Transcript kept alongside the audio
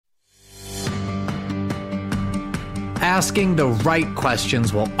asking the right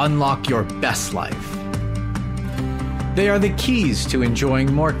questions will unlock your best life. They are the keys to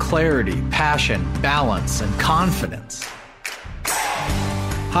enjoying more clarity, passion, balance, and confidence.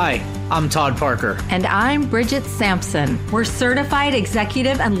 Hi, I'm Todd Parker. And I'm Bridget Sampson. We're certified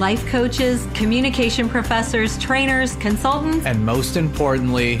executive and life coaches, communication professors, trainers, consultants, and most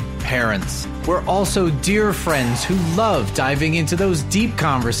importantly, parents. We're also dear friends who love diving into those deep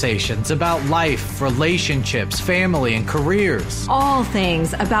conversations about life, relationships, family, and careers. All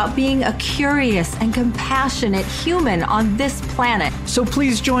things about being a curious and compassionate human on this planet. So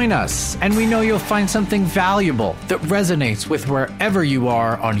please join us, and we know you'll find something valuable that resonates with wherever you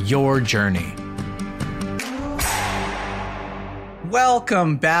are on your journey.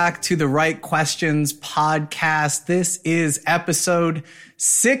 Welcome back to the Right Questions podcast. This is episode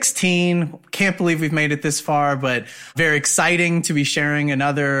 16. Can't believe we've made it this far, but very exciting to be sharing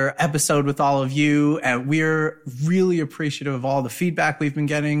another episode with all of you. And we're really appreciative of all the feedback we've been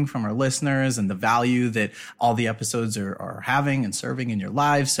getting from our listeners and the value that all the episodes are having and serving in your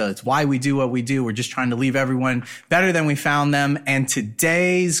lives. So it's why we do what we do. We're just trying to leave everyone better than we found them. And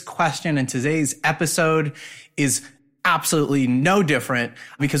today's question and today's episode is absolutely no different,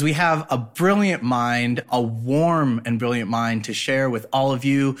 because we have a brilliant mind, a warm and brilliant mind to share with all of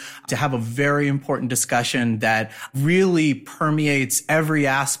you, to have a very important discussion that really permeates every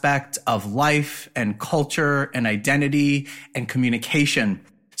aspect of life and culture and identity and communication.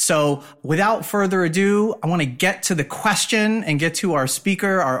 So without further ado, I want to get to the question and get to our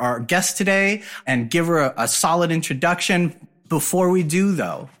speaker, our guest today, and give her a solid introduction. Before we do,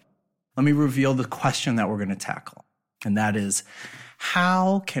 though, let me reveal the question that we're going to tackle. And that is,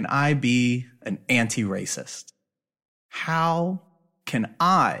 how can I be an anti-racist? How can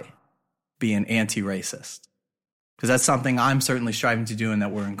I be an anti-racist? Because that's something I'm certainly striving to do, and that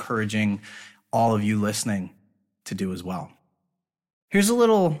we're encouraging all of you listening to do as well. Here's a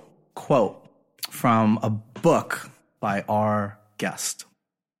little quote from a book by our guest.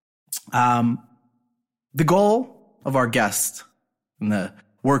 The goal of our guest and the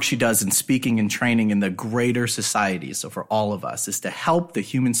work she does in speaking and training in the greater society, so for all of us, is to help the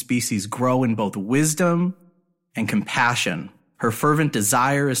human species grow in both wisdom and compassion. Her fervent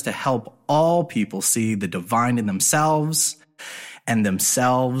desire is to help all people see the divine in themselves and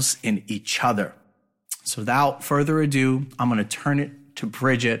themselves in each other. So without further ado, I'm going to turn it to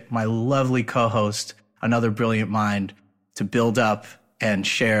Bridget, my lovely co-host, another brilliant mind, to build up and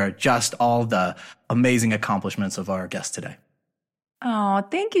share just all the amazing accomplishments of our guest today. Oh,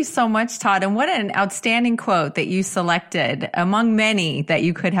 thank you so much, Todd. And what an outstanding quote that you selected among many that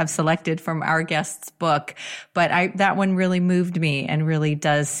you could have selected from our guest's book. But that one really moved me and really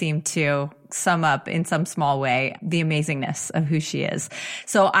does seem to sum up in some small way the amazingness of who she is.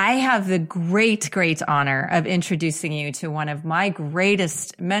 So I have the great honor of introducing you to one of my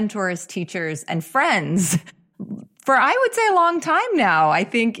greatest mentors, teachers, and friends for, I would say, a long time now. I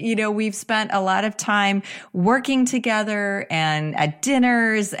think, we've spent a lot of time working together and at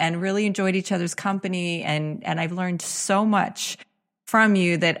dinners and really enjoyed each other's company. And I've learned so much from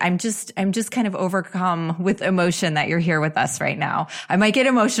you that I'm just kind of overcome with emotion that you're here with us right now. I might get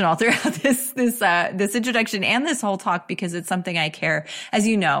emotional throughout this introduction and this whole talk, because it's something I care, as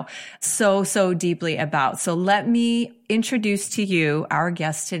you know, so deeply about. So let me introduce to you our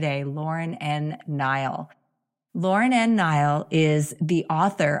guest today, Lauren N. Nile. Lauren N. Nile is the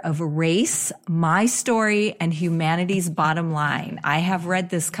author of Race, My Story, and Humanity's Bottom Line. I have read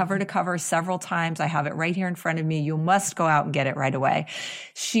this cover to cover several times. I have it right here in front of me. You must go out and get it right away.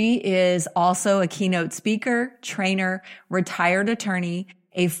 She is also a keynote speaker, trainer, retired attorney,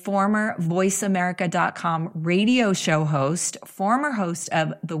 a former VoiceAmerica.com radio show host, former host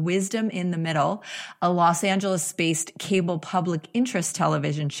of The Wisdom in the Middle, a Los Angeles-based cable public interest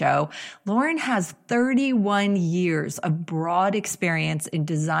television show. Lauren has 31 years of broad experience in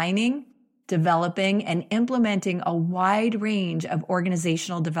designing, developing, and implementing a wide range of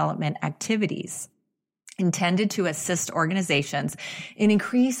organizational development activities intended to assist organizations in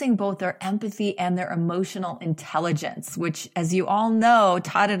increasing both their empathy and their emotional intelligence, which, as you all know,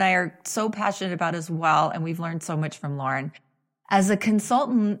 Todd and I are so passionate about as well, and we've learned so much from Lauren. As a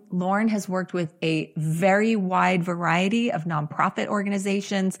consultant, Lauren has worked with a very wide variety of nonprofit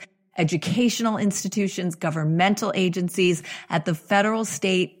organizations, educational institutions, governmental agencies at the federal,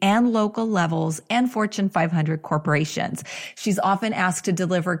 state, and local levels, and Fortune 500 corporations. She's often asked to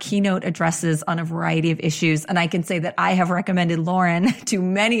deliver keynote addresses on a variety of issues. And I can say that I have recommended Lauren to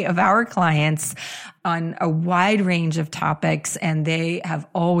many of our clients on a wide range of topics, and they have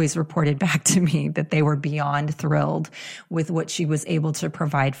always reported back to me that they were beyond thrilled with what she was able to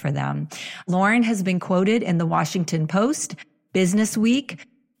provide for them. Lauren has been quoted in the Washington Post, Business Week,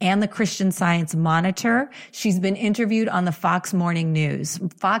 and the Christian Science Monitor. She's been interviewed on the Fox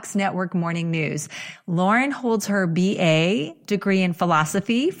Network Morning News. Lauren holds her BA degree in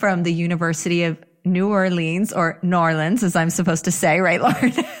philosophy from the University of New Orleans, or Norlands, as I'm supposed to say, right,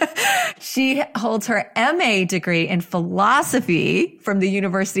 Lauren? She holds her MA degree in philosophy from the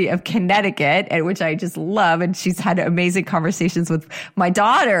University of Connecticut, which I just love. And she's had amazing conversations with my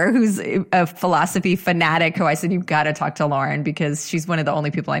daughter, who's a philosophy fanatic, who I said, you've got to talk to Lauren because she's one of the only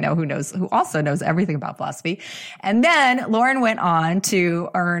people I know who also knows everything about philosophy. And then Lauren went on to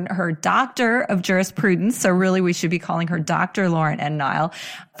earn her Doctor of Jurisprudence. So really we should be calling her Dr. Lauren N. Nile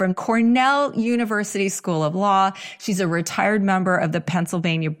from Cornell University School of Law. She's a retired member of the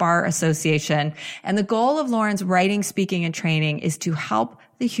Pennsylvania Bar Association. And the goal of Lauren's writing, speaking, and training is to help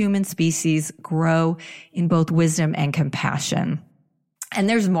the human species grow in both wisdom and compassion. And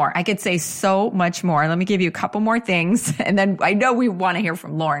there's more. I could say so much more. Let me give you a couple more things. And then I know we want to hear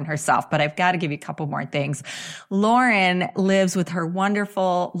from Lauren herself, but I've got to give you a couple more things. Lauren lives with her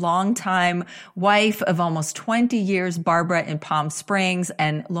wonderful longtime wife of almost 20 years, Barbara, in Palm Springs.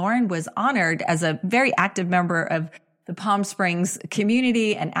 And Lauren was honored as a very active member of the Palm Springs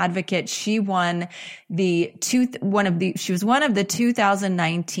community and advocate. She won she was one of the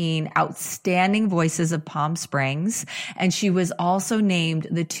 2019 Outstanding Voices of Palm Springs. And she was also named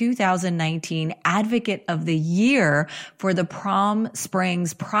the 2019 Advocate of the Year for the Palm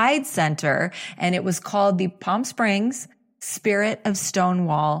Springs Pride Center. And it was called the Palm Springs Spirit of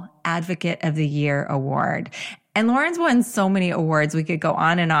Stonewall Advocate of the Year Award. And Lauren's won so many awards. We could go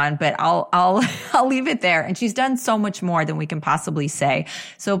on and on, but I'll leave it there. And she's done so much more than we can possibly say.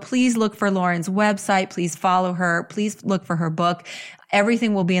 So please look for Lauren's website. Please follow her. Please look for her book.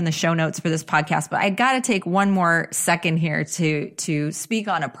 Everything will be in the show notes for this podcast, but I got to take one more second here to speak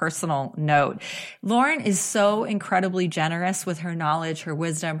on a personal note. Lauren is so incredibly generous with her knowledge, her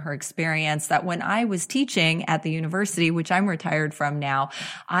wisdom, her experience that when I was teaching at the university, which I'm retired from now,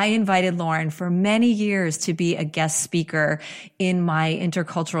 I invited Lauren for many years to be a guest speaker in my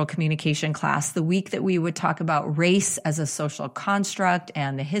intercultural communication class, the week that we would talk about race as a social construct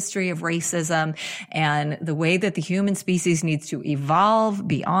and the history of racism and the way that the human species needs to evolve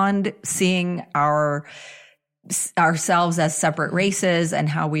beyond seeing ourselves as separate races and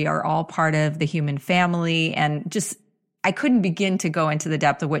how we are all part of the human family. And just, I couldn't begin to go into the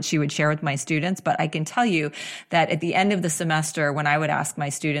depth of what she would share with my students, but I can tell you that at the end of the semester, when I would ask my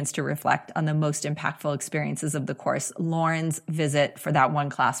students to reflect on the most impactful experiences of the course, Lauren's visit for that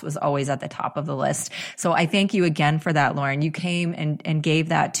one class was always at the top of the list. So I thank you again for that, Lauren. You came and gave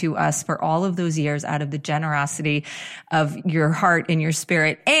that to us for all of those years out of the generosity of your heart and your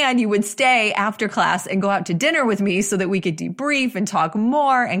spirit. And you would stay after class and go out to dinner with me so that we could debrief and talk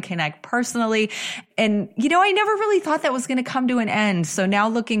more and connect personally. And, I never really thought that was going to come to an end. So now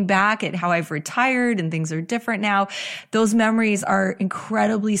looking back at how I've retired and things are different now, those memories are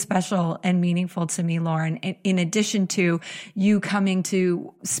incredibly special and meaningful to me, Lauren. In addition to you coming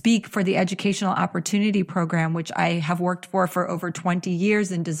to speak for the Educational Opportunity Program, which I have worked for over 20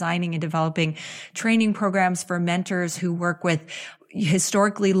 years in designing and developing training programs for mentors who work with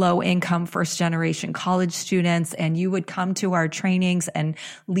historically low income first generation college students, and you would come to our trainings and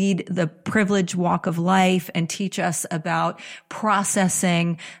lead the privileged walk of life and teach us about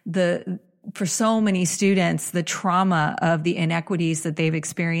processing for so many students, the trauma of the inequities that they've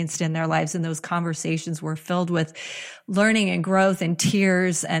experienced in their lives. And those conversations were filled with learning and growth and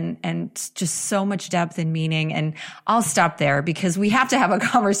tears and just so much depth and meaning. And I'll stop there because we have to have a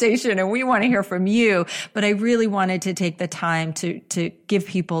conversation and we want to hear from you. But I really wanted to take the time to give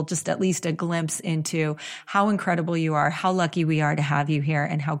people just at least a glimpse into how incredible you are, how lucky we are to have you here,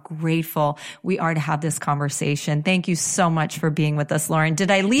 and how grateful we are to have this conversation. Thank you so much for being with us, Lauren.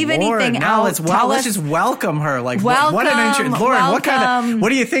 Did I leave anything out? Let's just welcome her. What an intro. Lauren, what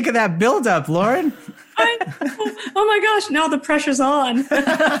do you think of that build-up, Lauren? Oh my gosh, now the pressure's on.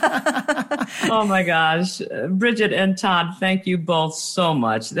 Oh my gosh. Bridget and Todd, thank you both so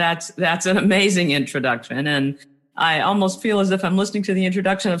much. That's an amazing introduction. And I almost feel as if I'm listening to the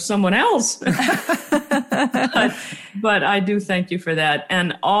introduction of someone else. But I do thank you for that.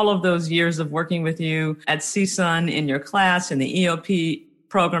 And all of those years of working with you at CSUN, in your class, in the EOP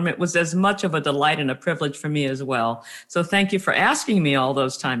program. It was as much of a delight and a privilege for me as well. So thank you for asking me all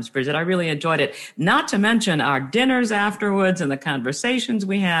those times, Bridget. I really enjoyed it. Not to mention our dinners afterwards and the conversations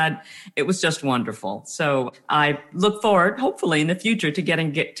we had. It was just wonderful. So I look forward, hopefully in the future, to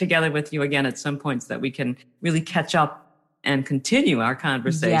get together with you again at some point so that we can really catch up and continue our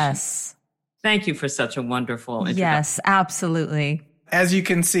conversation. Yes. Thank you for such a wonderful introduction. Yes, absolutely. As you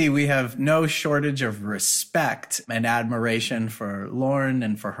can see, we have no shortage of respect and admiration for Lauren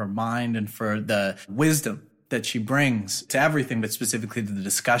and for her mind and for the wisdom that she brings to everything, but specifically to the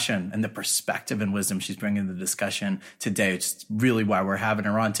discussion and the perspective and wisdom she's bringing to the discussion today. It's really why we're having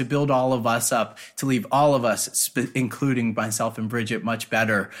her on, to build all of us up, to leave all of us, including myself and Bridget, much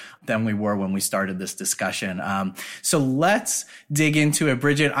better than we were when we started this discussion. So let's dig into it.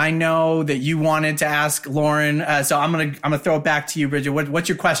 Bridget, I know that you wanted to ask Lauren, so I'm gonna throw it back to you, Bridget. What's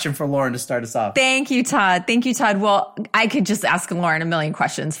your question for Lauren to start us off? Thank you, Todd. Well, I could just ask Lauren a million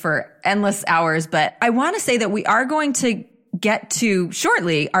questions for endless hours, but I want to say that we are going to get to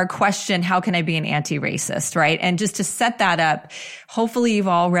shortly our question, how can I be an anti-racist, right? And just to set that up, hopefully you've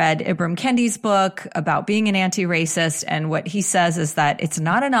all read Ibram Kendi's book about being an anti-racist. And what he says is that it's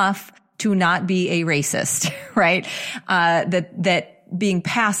not enough to not be a racist, right? That being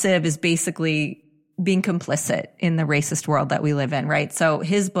passive is basically being complicit in the racist world that we live in, right? So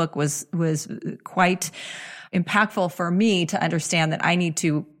his book was quite impactful for me to understand that I need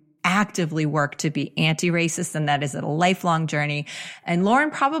to actively work to be anti-racist, and that is a lifelong journey. And Lauren,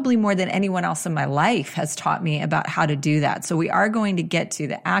 probably more than anyone else in my life, has taught me about how to do that. So we are going to get to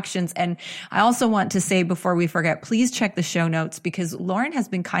the actions. And I also want to say, before we forget, please check the show notes, because Lauren has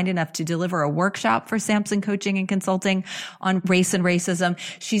been kind enough to deliver a workshop for Sampson Coaching and Consulting on race and racism.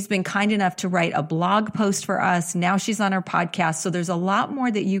 She's been kind enough to write a blog post for us. Now she's on our podcast. So there's a lot more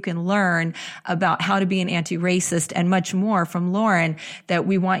that you can learn about how to be an anti-racist and much more from Lauren that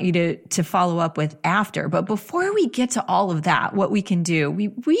we want you to follow up with after. But before we get to all of that, what we can do, we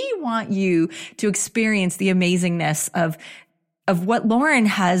want you to experience the amazingness of what Lauren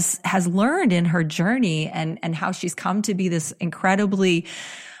has learned in her journey and how she's come to be this incredibly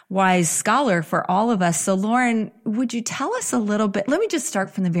wise scholar for all of us. So Lauren, would you tell us a little bit? Let me just start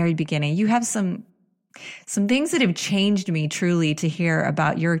from the very beginning. You have some things that have changed me truly to hear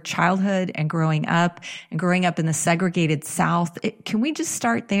about your childhood and growing up in the segregated South. Can we just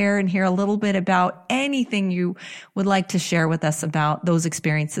start there and hear a little bit about anything you would like to share with us about those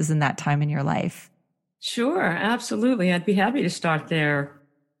experiences in that time in your life? Sure, absolutely. I'd be happy to start there.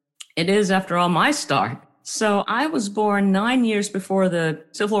 It is, after all, my start. So I was born 9 years before the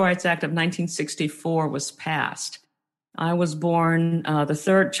Civil Rights Act of 1964 was passed. I was born the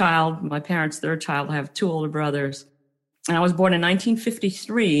third child, my parents' third child. I have two older brothers. And I was born in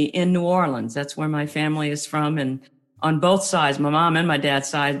 1953 in New Orleans. That's where my family is from. And on both sides, my mom and my dad's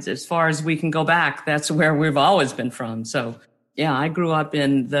sides, as far as we can go back, that's where we've always been from. So yeah, I grew up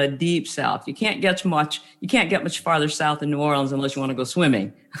in the deep South. You can't get much farther south than New Orleans unless you want to go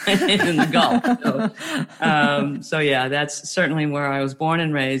swimming in the Gulf. So yeah, that's certainly where I was born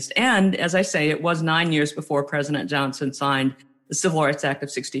and raised. And as I say, it was 9 years before President Johnson signed the Civil Rights Act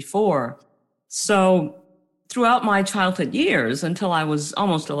of 64. So throughout my childhood years, until I was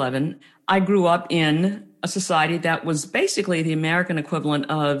almost 11, I grew up in a society that was basically the American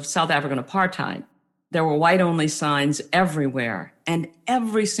equivalent of South African apartheid. There were white-only signs everywhere, and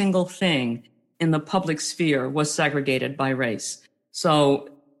every single thing in the public sphere was segregated by race. So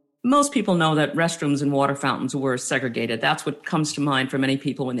most people know that restrooms and water fountains were segregated. That's what comes to mind for many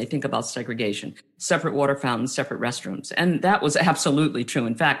people when they think about segregation. Separate water fountains, separate restrooms. And that was absolutely true.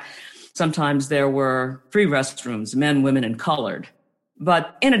 In fact, sometimes there were free restrooms, men, women, and colored.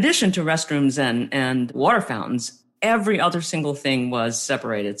 But in addition to restrooms and water fountains, every other single thing was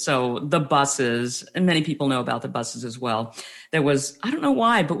separated. So the buses, and many people know about the buses as well. There was, I don't know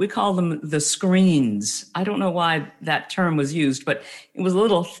why, but we call them the screens. I don't know why that term was used, but it was a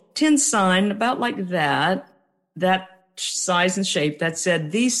little tin sign about like that size and shape that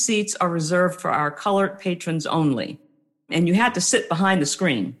said, these seats are reserved for our colored patrons only. And you had to sit behind the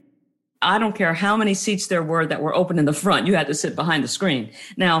screen. I don't care how many seats there were that were open in the front, you had to sit behind the screen.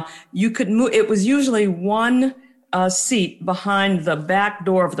 Now, you could move, it was usually one seat behind the back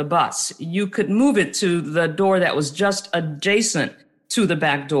door of the bus. You could move it to the door that was just adjacent to the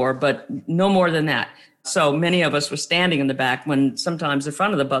back door, but no more than that. So many of us were standing in the back when sometimes the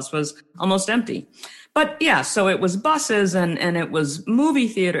front of the bus was almost empty. But yeah, so it was buses and it was movie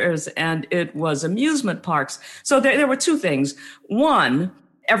theaters and it was amusement parks. So there were two things. One,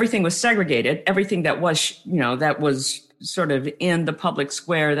 everything was segregated. Everything that was, that was sort of in the public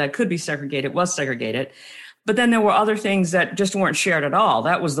square that could be segregated was segregated. But then there were other things that just weren't shared at all.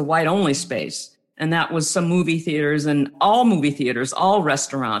 That was the white only space. And that was some movie theaters, and all movie theaters, all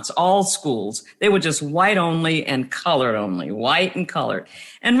restaurants, all schools. They were just white only and colored only, white and colored.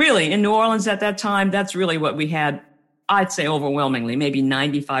 And really, in New Orleans at that time, that's really what we had. I'd say overwhelmingly, maybe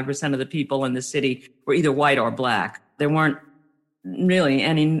 95% of the people in the city were either white or black. There weren't really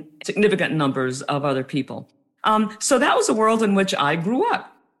any significant numbers of other people. So that was a world in which I grew up.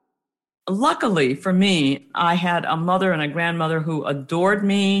 Luckily for me, I had a mother and a grandmother who adored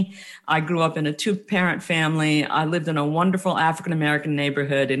me. I grew up in a 2-parent family. I lived in a wonderful African-American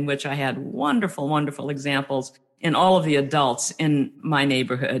neighborhood in which I had wonderful, wonderful examples in all of the adults in my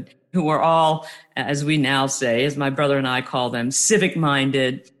neighborhood who were all, as we now say, as my brother and I call them,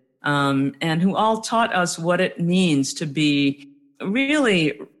 civic-minded, and who all taught us what it means to be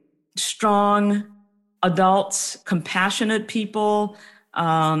really strong adults, compassionate people,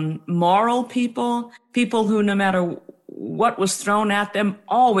 moral people, people who, no matter what was thrown at them,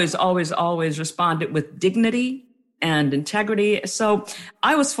 always responded with dignity and integrity. So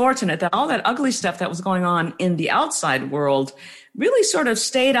I was fortunate that all that ugly stuff that was going on in the outside world really sort of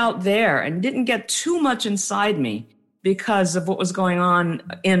stayed out there and didn't get too much inside me because of what was going on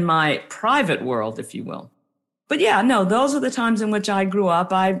in my private world, if you will. But yeah, no, those are the times in which I grew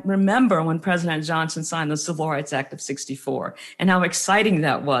up. I remember when President Johnson signed the Civil Rights Act of 64 and how exciting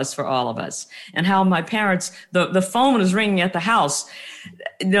that was for all of us, and how my parents, the phone was ringing at the house,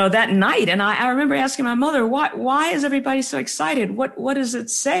 that night. And I remember asking my mother, why is everybody so excited? What does it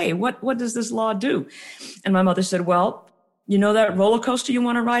say? What does this law do? And my mother said, well, you know that roller coaster you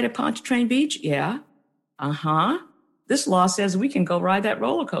want to ride at Pontchartrain Beach? Yeah. Uh-huh. This law says we can go ride that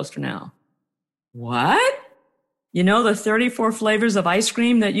roller coaster now. What? You know the 34 flavors of ice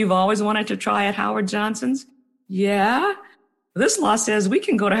cream that you've always wanted to try at Howard Johnson's? Yeah. This law says we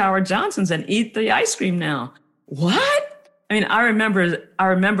can go to Howard Johnson's and eat the ice cream now. What? I mean, I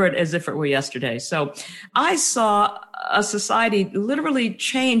remember it as if it were yesterday. So I saw a society literally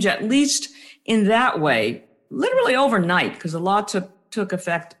change, at least in that way, literally overnight, because the law took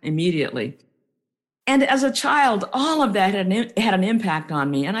effect immediately. And as a child, all of that had an impact on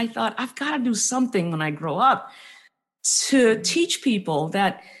me. And I thought, I've got to do something when I grow up to teach people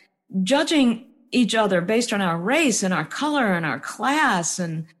that judging each other based on our race and our color and our class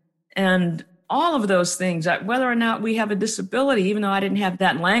and all of those things, that whether or not we have a disability, even though I didn't have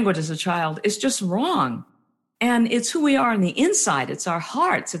that language as a child, is just wrong. And it's who we are on the inside. It's our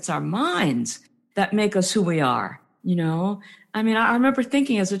hearts. It's our minds that make us who we are. I mean, I remember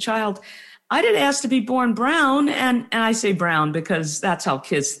thinking as a child, I didn't ask to be born brown. And I say brown because that's how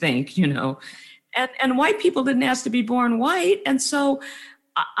kids think, And white people didn't ask to be born white. And so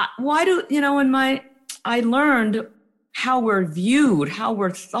I learned how we're viewed, how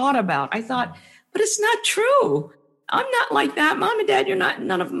we're thought about. I thought, but it's not true. I'm not like that. Mom and Dad,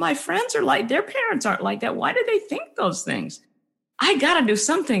 none of my friends are like, their parents aren't like that. Why do they think those things? I got to do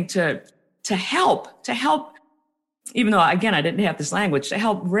something to help, even though, again, I didn't have this language, to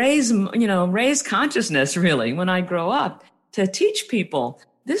help raise consciousness really when I grow up, to teach people.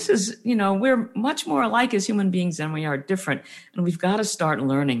 This is, we're much more alike as human beings than we are different. And we've got to start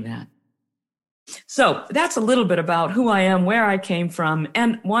learning that. So that's a little bit about who I am, where I came from.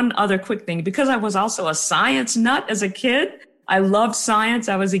 And one other quick thing, because I was also a science nut as a kid. I loved science.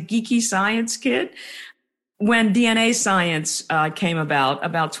 I was a geeky science kid. When DNA science came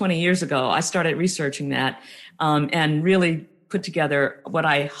about 20 years ago, I started researching that and really put together what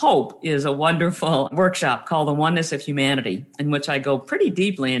I hope is a wonderful workshop called The Oneness of Humanity, in which I go pretty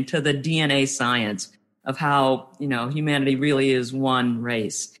deeply into the DNA science of how, humanity really is one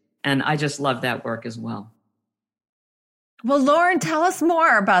race. And I just love that work as well. Well, Lauren, tell us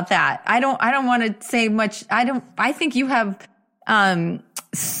more about that. I don't want to say much. I think you have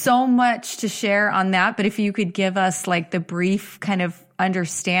so much to share on that, but if you could give us like the brief kind of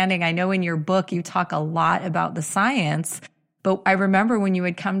understanding. I know in your book you talk a lot about the science, but I remember when you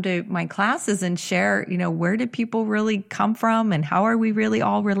would come to my classes and share, where did people really come from and how are we really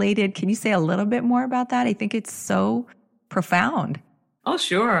all related? Can you say a little bit more about that? I think it's so profound. Oh,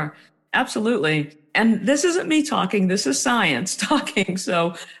 sure. Absolutely. And this isn't me talking. This is science talking.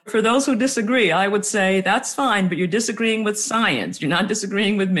 So for those who disagree, I would say that's fine, but you're disagreeing with science. You're not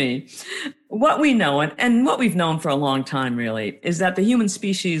disagreeing with me. What we know, and what we've known for a long time really, is that the human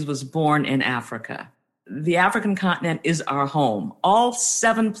species was born in Africa. The African continent is our home, all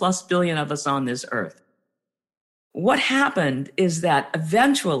 7+ billion of us on this earth. What happened is that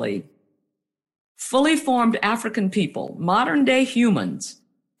eventually fully formed African people, modern day humans,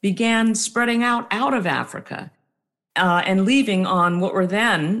 began spreading out of Africa and leaving on what were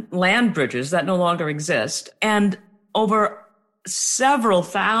then land bridges that no longer exist. And over several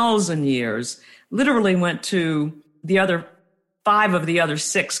thousand years, literally went to the other 5 of the other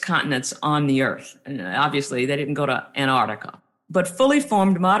 6 continents on the earth. And obviously, they didn't go to Antarctica. But fully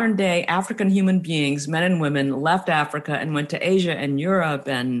formed modern-day African human beings, men and women, left Africa and went to Asia and Europe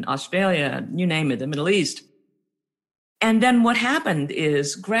and Australia, you name it, the Middle East. And then what happened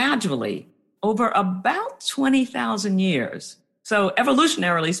is gradually, over about 20,000 years, so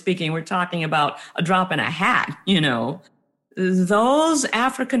evolutionarily speaking, we're talking about a drop in a hat, those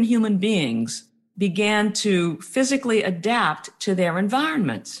African human beings began to physically adapt to their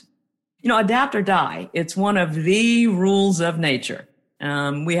environments. Adapt or die. It's one of the rules of nature.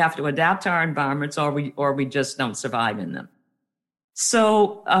 We have to adapt to our environments or we just don't survive in them.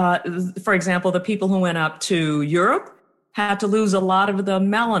 So, for example, the people who went up to Europe had to lose a lot of the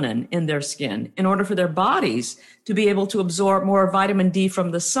melanin in their skin in order for their bodies to be able to absorb more vitamin D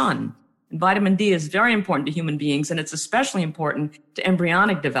from the sun. And vitamin D is very important to human beings, and it's especially important to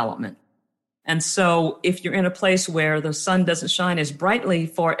embryonic development. And so if you're in a place where the sun doesn't shine as brightly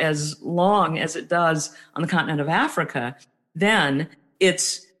for as long as it does on the continent of Africa, then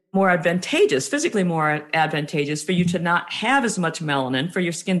it's more advantageous, physically more advantageous for you to not have as much melanin, for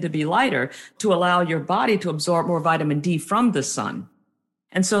your skin to be lighter, to allow your body to absorb more vitamin D from the sun.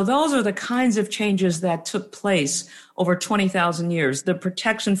 And so those are the kinds of changes that took place over 20,000 years. The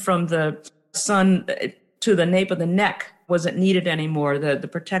protection from the sun to the nape of the neck wasn't needed anymore, the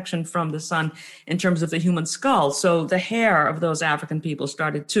protection from the sun in terms of the human skull. So the hair of those African people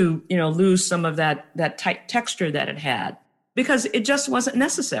started to, lose some of that tight texture that it had because it just wasn't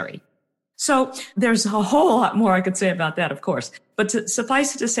necessary. So there's a whole lot more I could say about that, of course. But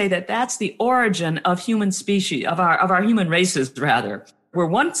suffice it to say that that's the origin of human species, of our human races, rather. We're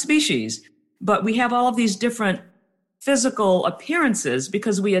one species, but we have all of these different physical appearances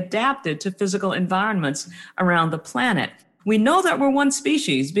because we adapted to physical environments around the planet. We know that we're one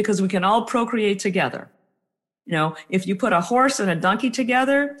species because we can all procreate together. If you put a horse and a donkey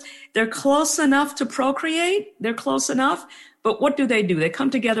together, they're close enough to procreate. They're close enough. But what do? They come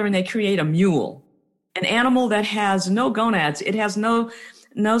together and they create a mule, an animal that has no gonads. It has no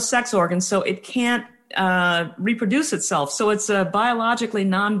sex organs, so it can't reproduce itself. So it's a biologically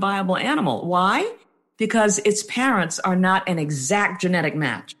non-viable animal. Why? Because its parents are not an exact genetic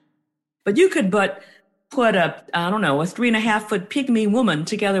match. But you could put a 3.5-foot pygmy woman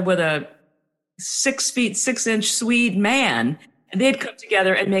together with a 6 feet 6 inch Swede man, and they'd come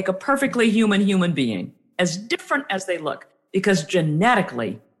together and make a perfectly human being, as different as they look, because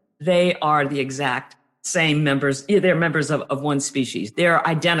genetically they are the exact same members. They're members of one species. They're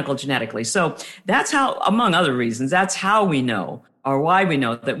identical genetically. So that's how, among other reasons, that's how we know, or why we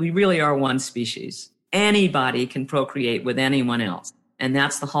know, that we really are one species. Anybody can procreate with anyone else. And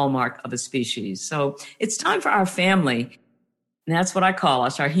that's the hallmark of a species. So it's time for our family, and that's what I call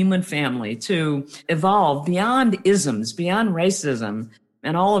us, our human family, to evolve beyond isms, beyond racism,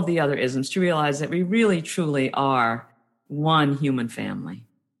 and all of the other isms, to realize that we really, truly are one human family.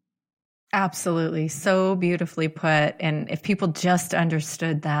 Absolutely. So beautifully put. And if people just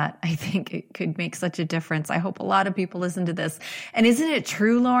understood that, I think it could make such a difference. I hope a lot of people listen to this. And isn't it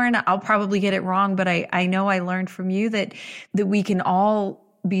true, Lauren? I'll probably get it wrong, but I know I learned from you that we can all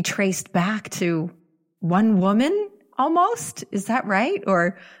be traced back to one woman almost. Is that right?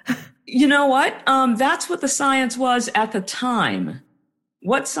 Or you know what? That's what the science was at the time.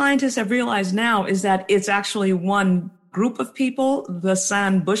 What scientists have realized now is that it's actually one group of people, the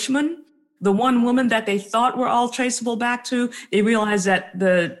San Bushmen. The one woman that they thought were all traceable back to, they realized that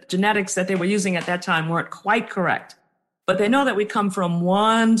the genetics that they were using at that time weren't quite correct. But they know that we come from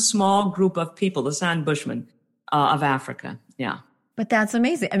one small group of people, the San Bushmen of Africa. Yeah. But that's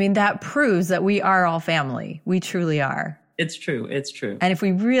amazing. I mean, that proves that we are all family. We truly are. It's true. It's true. And if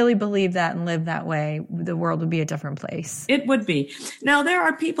we really believe that and live that way, the world would be a different place. It would be. Now, there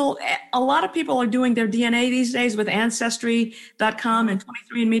are people, a lot of people are doing their DNA these days with Ancestry.com and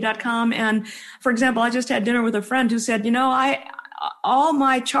 23andme.com. And for example, I just had dinner with a friend who said, all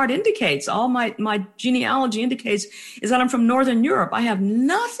my chart indicates, all my genealogy indicates is that I'm from Northern Europe. I have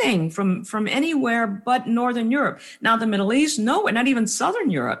nothing from anywhere but Northern Europe. Now, the Middle East, no, not even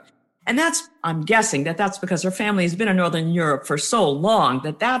Southern Europe. And I'm guessing that's because her family has been in Northern Europe for so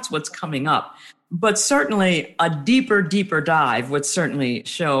long that's what's coming up. But certainly a deeper dive would certainly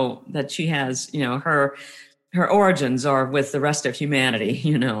show that she has, her origins are with the rest of humanity,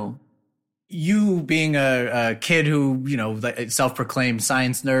 You being a kid who, self-proclaimed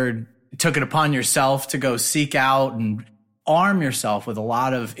science nerd, took it upon yourself to go seek out and arm yourself with a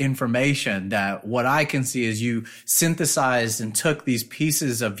lot of information that what I can see is you synthesized and took these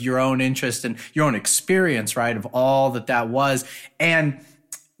pieces of your own interest and your own experience, right, of all that was. And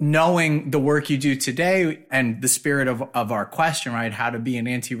knowing the work you do today and the spirit of our question, right, how can I be an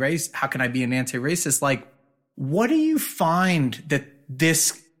anti-racist? Like, what do you find that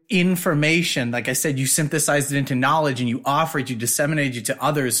this information, like I said, you synthesized it into knowledge and you offered, you disseminated it to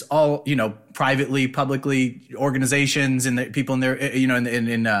others, all, privately, publicly, organizations and the people in their,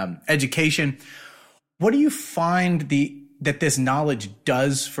 in education. What do you find that this knowledge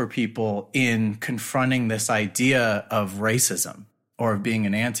does for people in confronting this idea of racism or of being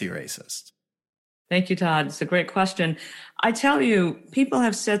an anti-racist? Thank you, Todd. It's a great question. I tell you, people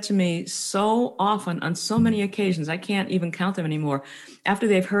have said to me so often on so many occasions, I can't even count them anymore, after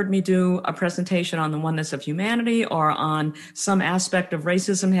they've heard me do a presentation on the oneness of humanity or on some aspect of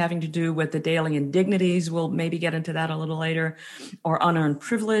racism having to do with the daily indignities, we'll maybe get into that a little later, or unearned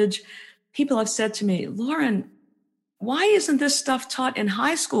privilege. People have said to me, Lauren, why isn't this stuff taught in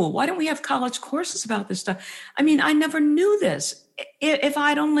high school? Why don't we have college courses about this stuff? I mean, I never knew this. If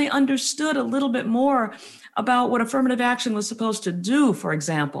I'd only understood a little bit more about what affirmative action was supposed to do, for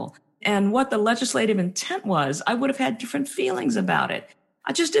example, and what the legislative intent was, I would have had different feelings about it.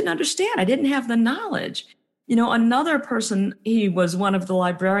 I just didn't understand. I didn't have the knowledge. Another person, he was one of the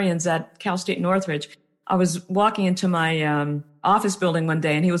librarians at Cal State Northridge. I was walking into my office building one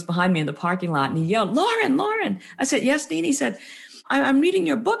day and he was behind me in the parking lot and he yelled, Lauren. I said, yes, Dean. He said, I'm reading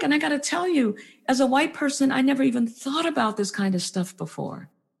your book and I got to tell you, as a white person, I never even thought about this kind of stuff before.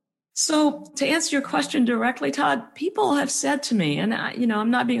 So to answer your question directly, Todd, people have said to me, and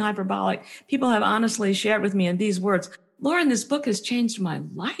I'm not being hyperbolic, people have honestly shared with me in these words, Lauren, this book has changed my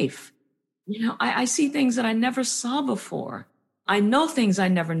life. I see things that I never saw before. I know things I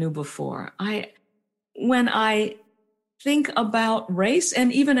never knew before. When I think about race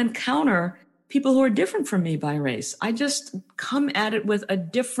and even encounter people who are different from me by race, I just come at it with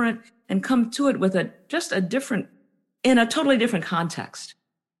come to it with in a totally different context.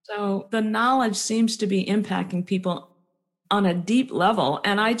 So the knowledge seems to be impacting people on a deep level.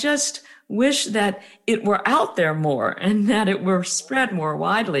 And I just wish that it were out there more and that it were spread more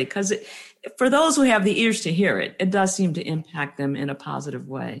widely, because for those who have the ears to hear it, it does seem to impact them in a positive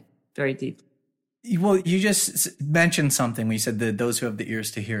way, very deeply. Well, you just mentioned something when you said that those who have the ears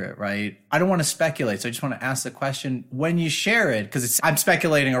to hear it, right? I don't want to speculate, so I just want to ask the question. When you share it, because I'm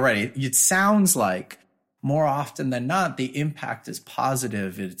speculating already, it sounds like more often than not, the impact is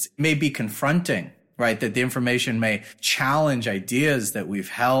positive. It may be confronting, right? That the information may challenge ideas that we've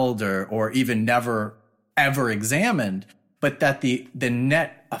held or even never, ever examined, but that the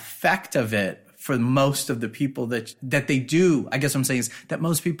net effect of it for most of the people that they do, I guess what I'm saying is that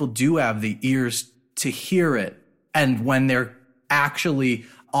most people do have the ears to hear it. And when they're actually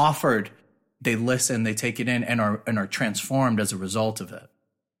offered, they listen, they take it in and are transformed as a result of it.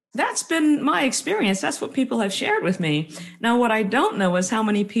 That's been my experience. That's what people have shared with me. Now, what I don't know is how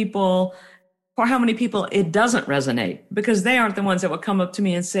many people it doesn't resonate, because they aren't the ones that would come up to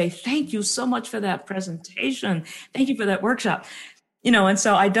me and say, thank you so much for that presentation. Thank you for that workshop. And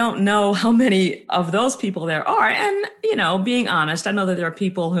so I don't know how many of those people there are. And, being honest, I know that there are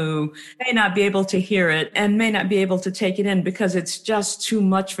people who may not be able to hear it and may not be able to take it in because it's just too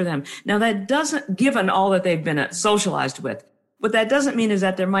much for them. Now, that doesn't, given all that they've been socialized with, what that doesn't mean is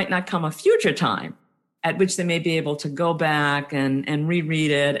that there might not come a future time at which they may be able to go back and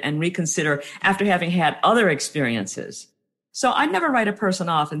reread it and reconsider after having had other experiences. So I never write a person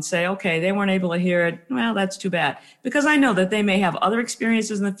off and say, okay, they weren't able to hear it. Well, that's too bad. Because I know that they may have other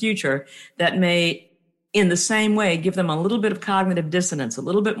experiences in the future that may, in the same way, give them a little bit of cognitive dissonance, a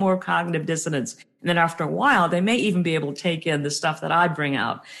little bit more cognitive dissonance. And then after a while, they may even be able to take in the stuff that I bring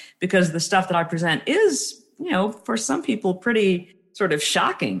out, because the stuff that I present is, for some people pretty sort of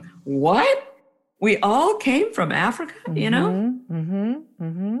shocking. What? We all came from Africa,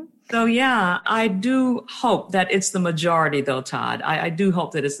 So yeah, I do hope that it's the majority though, Todd. I do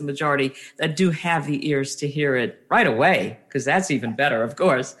hope that it's the majority that do have the ears to hear it right away, because that's even better, of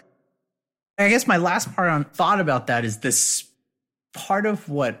course. I guess my last part on thought about that is this part of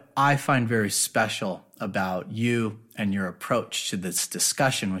what I find very special about you and your approach to this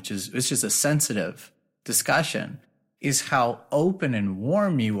discussion, which is it's just a sensitive discussion, is how open and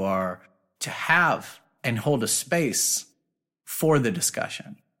warm you are to have and hold a space for the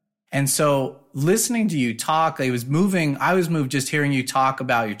discussion. And so listening to you talk, I was moved just hearing you talk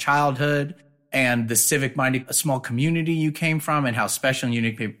about your childhood and the civic-minded small community you came from and how special and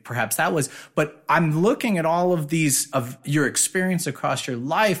unique perhaps that was. But I'm looking at all of these, of your experience across your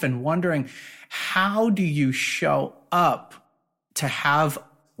life and wondering, how do you show up to have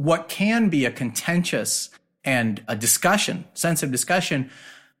what can be a contentious and a discussion, sensitive discussion,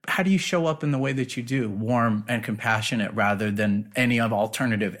 how do you show up in the way that you do, warm and compassionate rather than any of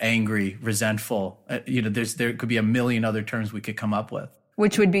alternative, angry, resentful? There could be a million other terms we could come up with.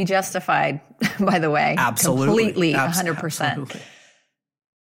 Which would be justified, by the way. Absolutely. Completely, 100%. Absolutely.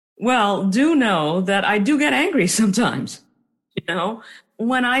 Well, do know that I do get angry sometimes.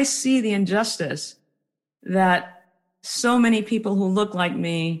 When I see the injustice that so many people who look like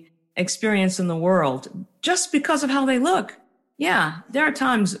me experience in the world just because of how they look. Yeah, there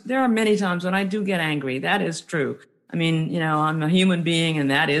are many times when I do get angry. That is true. I mean, I'm a human being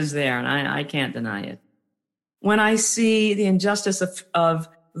and that is there and I can't deny it. When I see the injustice of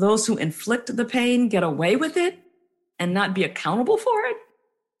those who inflict the pain get away with it and not be accountable for it,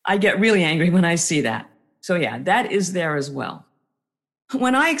 I get really angry when I see that. So yeah, that is there as well.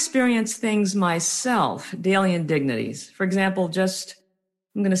 When I experience things myself, daily indignities, for example,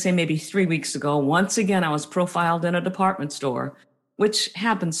 I'm going to say maybe 3 weeks ago, once again, I was profiled in a department store, which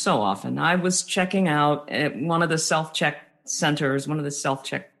happens so often. I was checking out at one of the self-check centers, one of the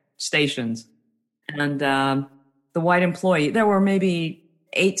self-check stations, and the white employee, there were maybe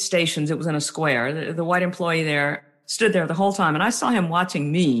 8 stations. It was in a square. The white employee there stood there the whole time, and I saw him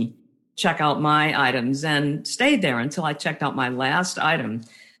watching me check out my items and stayed there until I checked out my last item.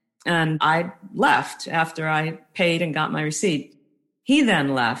 And I left after I paid and got my receipt. He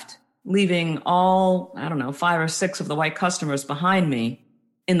then left, leaving all, 5 or 6 of the white customers behind me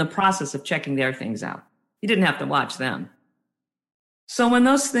in the process of checking their things out. He didn't have to watch them. So when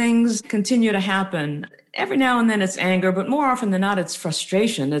those things continue to happen, every now and then it's anger, but more often than not, it's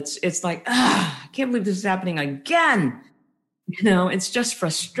frustration. It's like, I can't believe this is happening again. It's just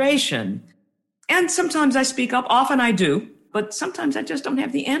frustration. And sometimes I speak up. Often I do, but sometimes I just don't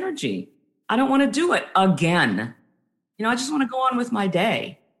have the energy. I don't want to do it again. I just want to go on with my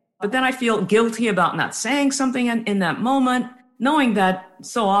day. But then I feel guilty about not saying something in that moment, knowing that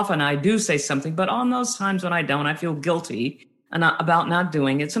so often I do say something, but on those times when I don't, I feel guilty about not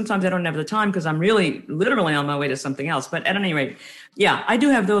doing it. Sometimes I don't have the time because I'm really literally on my way to something else. But at any rate, yeah, I do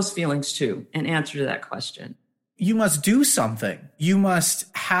have those feelings too, in answer to that question. You must do something. You must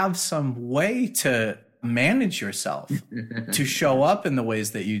have some way to manage yourself to show up in the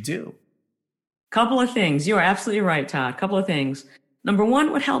ways that you do. Couple of things. You are absolutely right, Todd. Couple of things. Number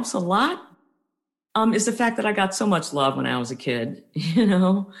one, what helps a lot is the fact that I got so much love when I was a kid.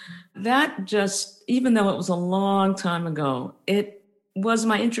 That just, even though it was a long time ago, it was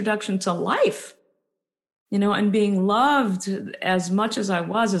my introduction to life, and being loved as much as I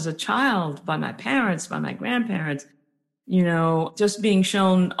was as a child by my parents, by my grandparents, just being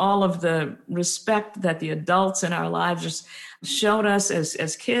shown all of the respect that the adults in our lives just showed us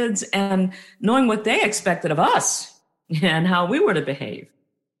as kids and knowing what they expected of us and how we were to behave.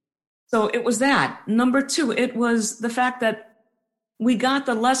 So it was that. Number two, it was the fact that we got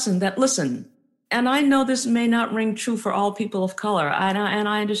the lesson that, listen, and I know this may not ring true for all people of color, and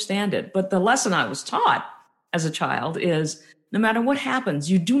I understand it, but the lesson I was taught as a child is no matter what happens,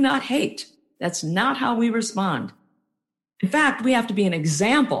 you do not hate. That's not how we respond. In fact, we have to be an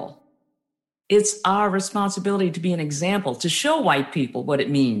example. It's our responsibility to be an example, to show white people what it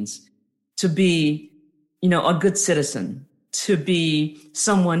means to be, a good citizen, to be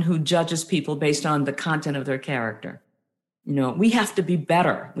someone who judges people based on the content of their character. We have to be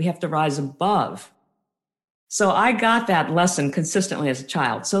better. We have to rise above. So I got that lesson consistently as a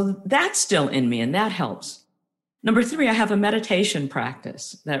child. So that's still in me and that helps. Number 3, I have a meditation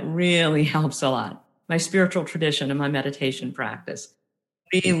practice that really helps a lot. My spiritual tradition and my meditation practice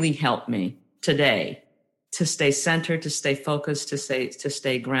really helped me today to stay centered, to stay focused, to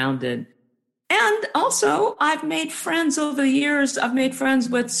stay grounded. And also, I've made friends over the years. I've made friends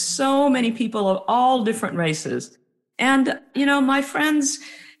with so many people of all different races. And, my friends,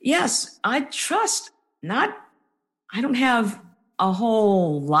 yes, I don't have a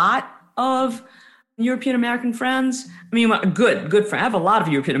whole lot of European American friends. I mean, good friends. I have a lot of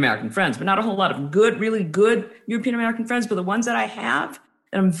European American friends, but not a whole lot of really good European American friends. But the ones that I have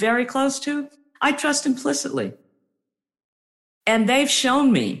that I'm very close to, I trust implicitly. And they've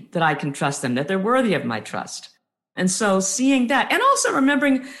shown me that I can trust them, that they're worthy of my trust. And so seeing that, and also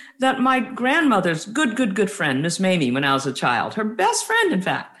remembering that my grandmother's good friend, Miss Mamie, when I was a child, her best friend, in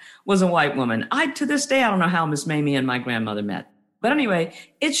fact, was a white woman. To this day, I don't know how Miss Mamie and my grandmother met. But anyway,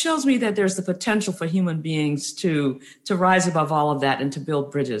 it shows me that there's the potential for human beings to rise above all of that and to build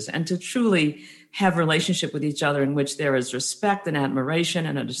bridges and to truly have relationship with each other in which there is respect and admiration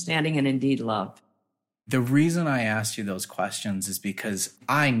and understanding and indeed love. The reason I asked you those questions is because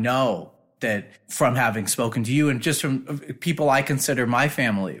I know that from having spoken to you and just from people I consider my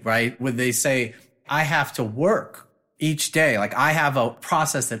family, right? Where they say, I have to work each day. Like I have a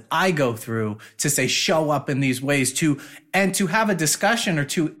process that I go through to say, show up in these ways and to have a discussion or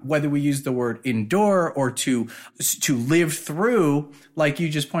to, whether we use the word endure or to live through, like you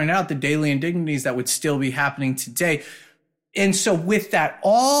just pointed out, the daily indignities that would still be happening today. And so with that,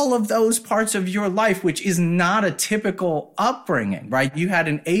 all of those parts of your life, which is not a typical upbringing, right? You had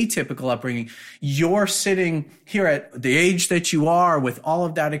an atypical upbringing. You're sitting here at the age that you are with all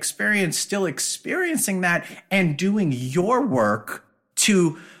of that experience, still experiencing that and doing your work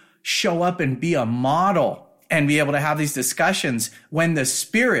to show up and be a model and be able to have these discussions when the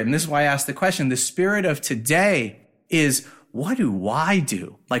spirit, and this is why I asked the question, the spirit of today is, what do I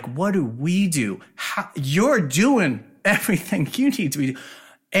do? Like, what do we do? You're doing everything you need to be.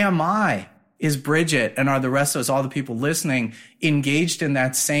 Is Bridget and are the rest of us, all the people listening, engaged in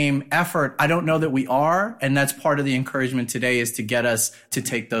that same effort? I don't know that we are. And that's part of the encouragement today, is to get us to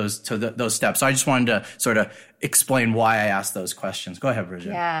take those steps. So I just wanted to sort of explain why I asked those questions. Go ahead,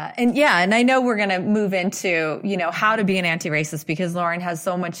 Bridget. And I know we're going to move into, how to be an anti-racist, because Lauren has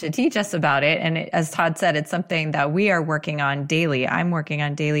so much to teach us about it. And as Todd said, it's something that we are working on daily. I'm working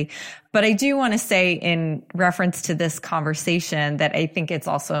on daily. But I do want to say, in reference to this conversation, that I think it's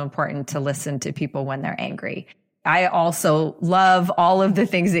also important to listen to people when they're angry. I also love all of the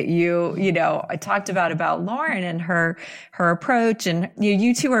things that I talked about Lauren and her approach. And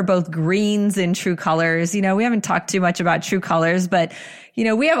you two are both greens in True Colors. We haven't talked too much about True Colors, but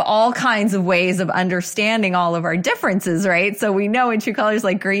we have all kinds of ways of understanding all of our differences, right? So we know in True Colors,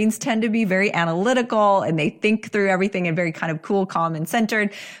 like, greens tend to be very analytical and they think through everything and very kind of cool, calm, and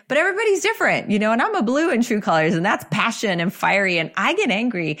centered. But everybody's different, and I'm a blue in True Colors, and that's passion and fiery. And I get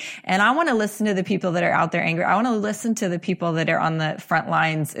angry, and I want to listen to the people that are out there angry. I want to listen to the people that are on the front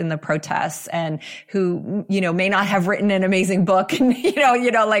lines in the protests and who, may not have written an amazing book. And,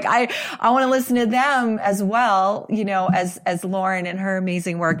 I want to listen to them as well, as Lauren and her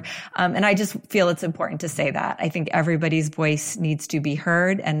amazing work. And I just feel it's important to say that. I think everybody's voice needs to be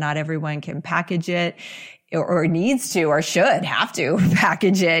heard, and not everyone can package it or needs to or should have to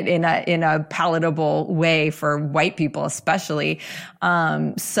package it in a palatable way for white people, especially.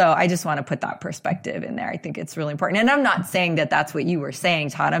 So I just want to put that perspective in there. I think it's really important. And I'm not saying that that's what you were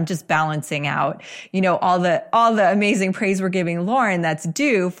saying, Todd. I'm just balancing out, all the amazing praise we're giving Lauren that's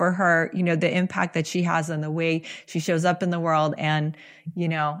due for her, the impact that she has on the way she shows up in the world. And,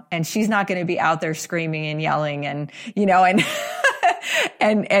 and she's not going to be out there screaming and yelling and,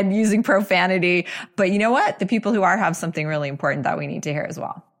 and using profanity. But you know what? The people who have something really important that we need to hear as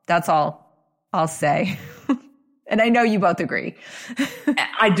well. That's all I'll say. And I know you both agree.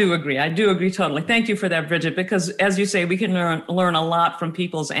 I do agree totally. Thank you for that, Bridget, because as you say, we can learn a lot from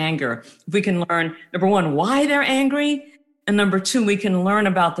people's anger. We can learn, number one, why they're angry. And number two, we can learn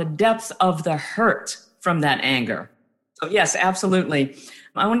about the depth of the hurt from that anger. So yes, absolutely.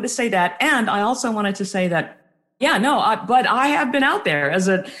 I wanted to say that. And I also wanted to say that, but I have been out there as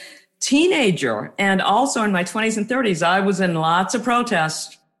a teenager and also in my 20s and 30s. I was in lots of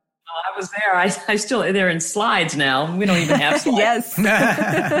protests. I was there. I still, they're in slides now. We don't even have slides.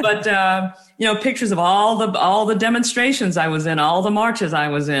 Yes. But, pictures of all the demonstrations I was in, all the marches I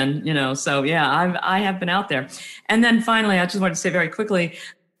was in, so yeah, I have been out there. And then finally, I just wanted to say very quickly,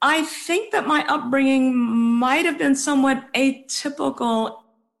 I think that my upbringing might have been somewhat atypical,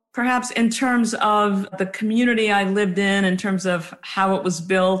 perhaps in terms of the community I lived in terms of how it was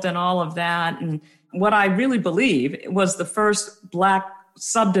built and all of that. And what I really believe was the first Black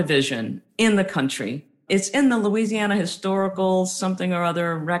subdivision in the country. It's in the Louisiana Historical something or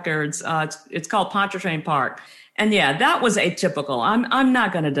other records. It's called Pontchartrain Park. And yeah, that was atypical. I'm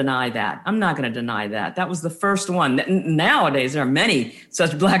not going to deny that. That was the first one. Nowadays, there are many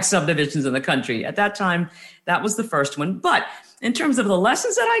such Black subdivisions in the country. At that time, that was the first one. But in terms of the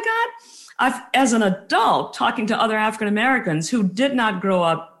lessons that I got, as an adult, talking to other African Americans who did not grow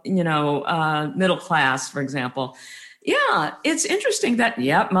up, middle class, for example. Yeah, it's interesting that,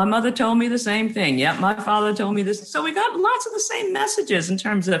 my mother told me the same thing. My father told me this. So we got lots of the same messages in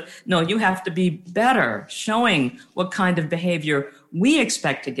terms of, no, you have to be better, showing what kind of behavior we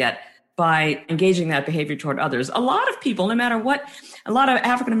expect to get by engaging that behavior toward others. A lot of people, a lot of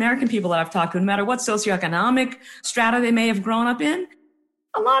African-American people that I've talked to, no matter what socioeconomic strata they may have grown up in,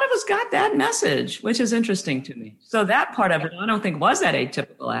 a lot of us got that message, which is interesting to me. So that part of it, I don't think was that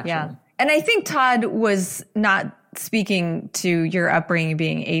atypical, actually. Yeah. And I think Todd was not speaking to your upbringing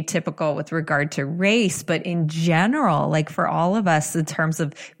being atypical with regard to race, but in general, like for all of us in terms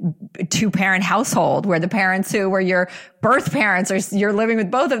of two-parent household where the parents who were your birth parents or you're living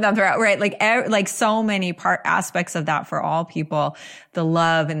with both of them throughout, right? Like so many aspects of that for all people, the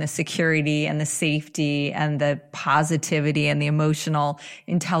love and the security and the safety and the positivity and the emotional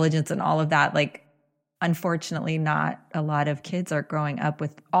intelligence and all of that, like, unfortunately, not a lot of kids are growing up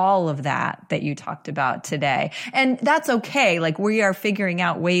with all of that you talked about today. And that's okay. Like we are figuring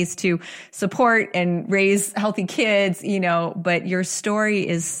out ways to support and raise healthy kids, but your story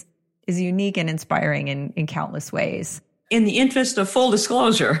is unique and inspiring in countless ways. In the interest of full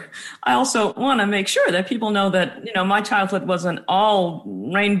disclosure, I also want to make sure that people know that, my childhood wasn't all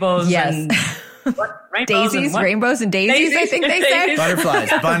rainbows and rainbows and daisies, I think they say. Butterflies,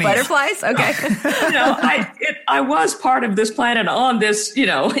 bunnies. Butterflies, okay. I was part of this planet on this,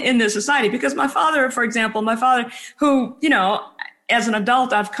 in this society because my father, for example, who, as an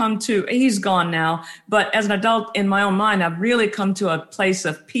adult, he's gone now, but as an adult in my own mind, I've really come to a place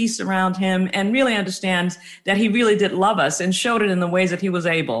of peace around him and really understands that he really did love us and showed it in the ways that he was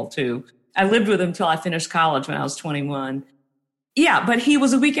able to. I lived with him until I finished college when I was 21. Yeah, but he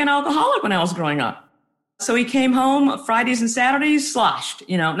was a weekend alcoholic when I was growing up. So he came home Fridays and Saturdays sloshed,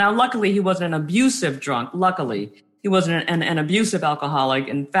 Now, luckily, he wasn't an abusive drunk. Luckily, he wasn't an abusive alcoholic.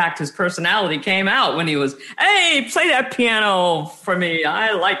 In fact, his personality came out when he was, hey, play that piano for me.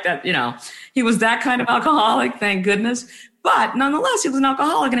 I like that, He was that kind of alcoholic, thank goodness. But nonetheless, he was an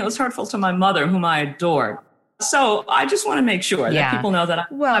alcoholic, and it was hurtful to my mother, whom I adored. So I just want to make sure that people know that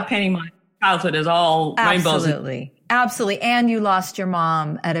I'm not painting my childhood as all rainbows. Absolutely. And you lost your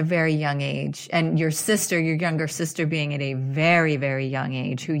mom at a very young age, and your younger sister being at a very, very young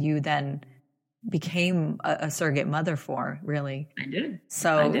age, who you then became a surrogate mother for, really. I did.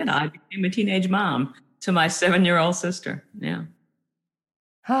 I became a teenage mom to my 7-year-old sister. Yeah.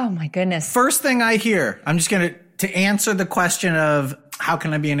 Oh my goodness. First thing I hear, I'm just going to answer the question of how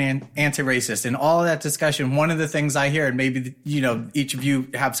can I be an anti-racist? In all of that discussion, one of the things I hear, and maybe, each of you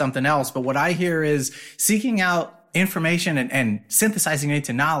have something else, but what I hear is seeking out information and synthesizing it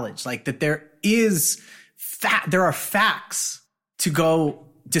into knowledge, like that there are facts to go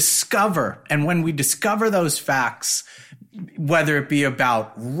discover. And when we discover those facts, whether it be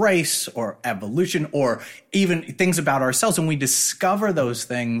about race or evolution or even things about ourselves, when we discover those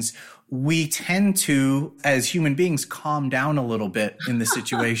things, we tend to, as human beings, calm down a little bit in the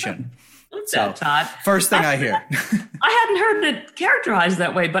situation. What's that, Todd? First thing I hear. I hadn't heard it characterized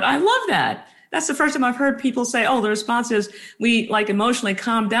that way, but I love that. That's the first time I've heard people say, the response is we emotionally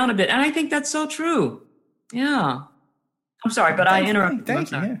calm down a bit. And I think that's so true. Yeah. I'm sorry, but I interrupted.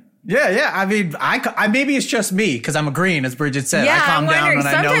 Thank you. Yeah. I mean, I maybe it's just me because I'm agreeing, as Bridget said. Yeah, I calm down when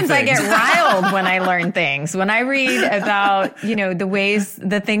I know things. Sometimes I get riled when I learn things. When I read about, some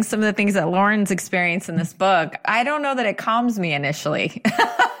of the things that Lauren's experienced in this book, I don't know that it calms me initially.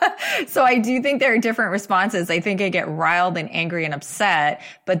 So I do think there are different responses. I think I get riled and angry and upset,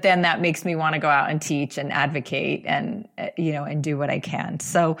 but then that makes me want to go out and teach and advocate and, and do what I can.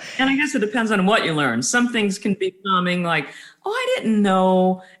 So, and I guess it depends on what you learn. Some things can be calming, like, I didn't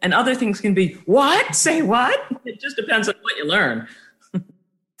know. And other things can be, what? Say what? It just depends on what you learn.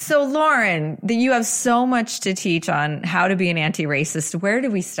 So Lauren, you have so much to teach on how to be an anti-racist. Where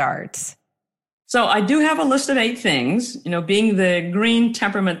do we start? So I do have a list of 8 things, being the green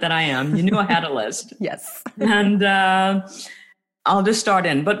temperament that I am, you knew I had a list. Yes. And I'll just start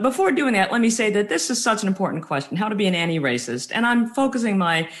in. But before doing that, let me say that this is such an important question, how to be an anti-racist. And I'm focusing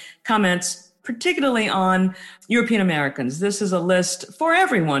my comments particularly on European Americans. This is a list for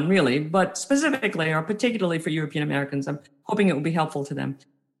everyone, really, but specifically or particularly for European Americans. I'm hoping it will be helpful to them.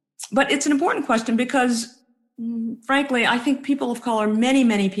 But it's an important question because, frankly, I think people of color, many,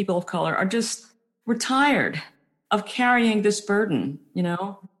 many people of color we're tired of carrying this burden,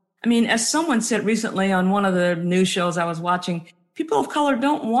 I mean, as someone said recently on one of the news shows I was watching, people of color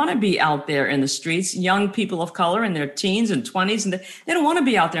don't want to be out there in the streets, young people of color in their teens and 20s, and they don't want to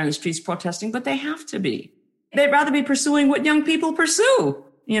be out there in the streets protesting, but they have to be. They'd rather be pursuing what young people pursue,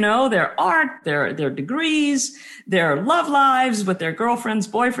 their art, their degrees, their love lives with their girlfriends,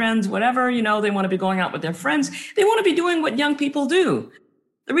 boyfriends, whatever, they want to be going out with their friends. They want to be doing what young people do.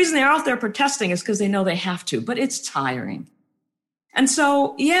 The reason they're out there protesting is because they know they have to, but it's tiring. And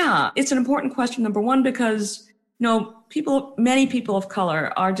so, it's an important question, number one, because, many people of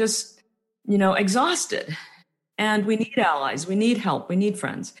color are just, exhausted, and we need allies, we need help, we need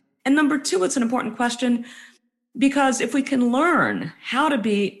friends. And number two, it's an important question Because if we can learn how to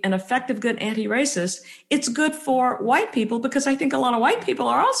be an effective, good anti-racist, it's good for white people, because I think a lot of white people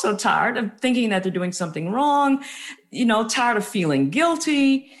are also tired of thinking that they're doing something wrong, tired of feeling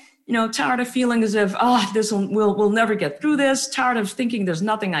guilty, tired of feeling as if, we'll never get through this, tired of thinking there's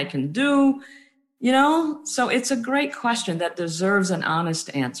nothing I can do, So it's a great question that deserves an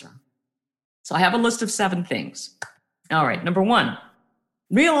honest answer. So I have a list of 7 things. All right. Number 1.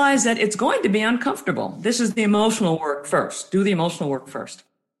 Realize that it's going to be uncomfortable. This is the emotional work first. Do the emotional work first.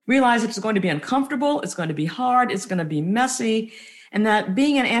 Realize it's going to be uncomfortable. It's going to be hard. It's going to be messy. And that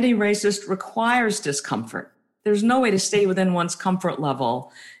being an anti-racist requires discomfort. There's no way to stay within one's comfort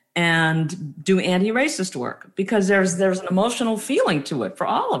level and do anti-racist work, because there's an emotional feeling to it for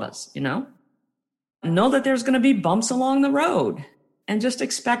all of us, Know that there's going to be bumps along the road, and just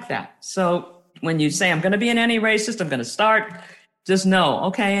expect that. So when you say, I'm going to be an anti-racist, I'm going to start, just know,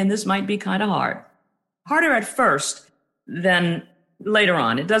 okay, and this might be kind of hard. Harder at first than later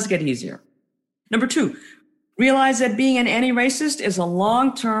on. It does get easier. Number 2, realize that being an anti-racist is a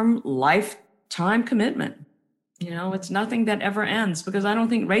long-term, lifetime commitment. It's nothing that ever ends, because I don't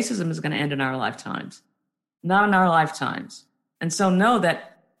think racism is going to end in our lifetimes. Not in our lifetimes. And so know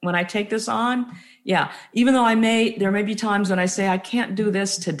that when I take this on, even though there may be times when I say I can't do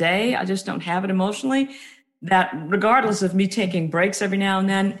this today, I just don't have it emotionally, that regardless of me taking breaks every now and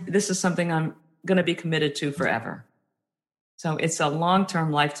then, this is something I'm going to be committed to forever. So it's a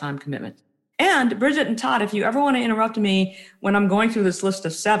long-term, lifetime commitment. And Bridget and Todd, if you ever want to interrupt me when I'm going through this list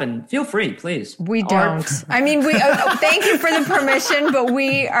of 7, feel free, please. We don't. We thank you for the permission, but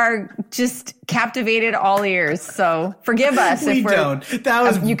we are just captivated all ears. So forgive us if we don't. That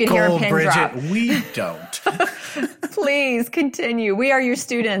was you can gold, hear a pin Bridget. drop. We don't. Please continue. We are your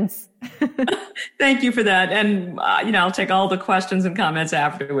students. Thank you for that. And, I'll take all the questions and comments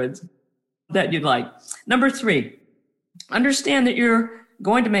afterwards that you'd like. Number 3, understand that you're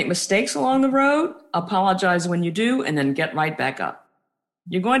going to make mistakes along the road. Apologize when you do, and then get right back up.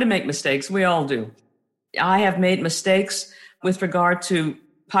 You're going to make mistakes. We all do. I have made mistakes with regard to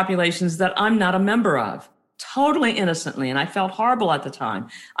populations that I'm not a member of, totally innocently. And I felt horrible at the time.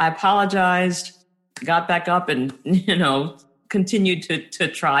 I apologized, got back up, and, continued to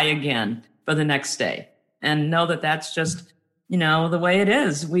try again for the next day, and know that that's just, the way it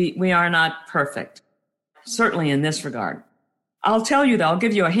is. We are not perfect, certainly in this regard. I'll tell you, though, I'll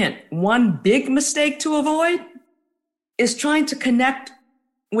give you a hint. One big mistake to avoid is trying to connect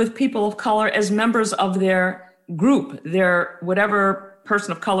with people of color as members of their group, their whatever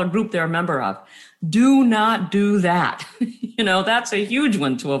person of color group they're a member of. Do not do that. That's a huge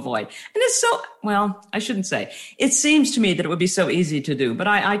one to avoid. And it's I shouldn't say. It seems to me that it would be so easy to do, but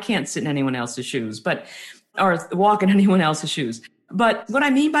I can't sit in anyone else's shoes, or walk in anyone else's shoes. But what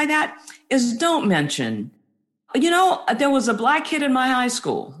I mean by that is, don't mention, there was a black kid in my high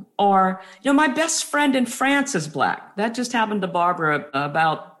school, or, my best friend in France is black. That just happened to Barbara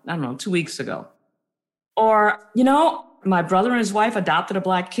about, 2 weeks ago. Or, my brother and his wife adopted a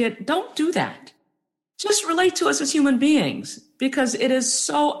black kid. Don't do that. Just relate to us as human beings, because it is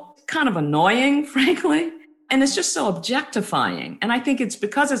so kind of annoying, frankly. And it's just so objectifying. And I think it's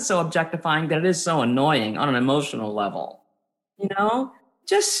because it's so objectifying that it is so annoying on an emotional level.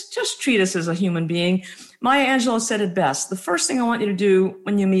 Just treat us as a human being. Maya Angelou said it best. The first thing I want you to do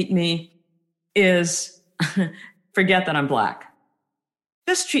when you meet me is forget that I'm black.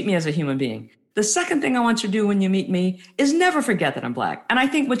 Just treat me as a human being. The second thing I want you to do when you meet me is never forget that I'm black. And I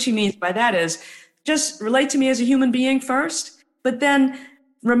think what she means by that is just relate to me as a human being first, but then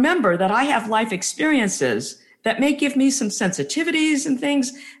remember that I have life experiences that may give me some sensitivities and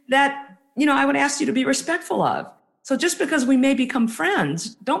things that, I would ask you to be respectful of. So just because we may become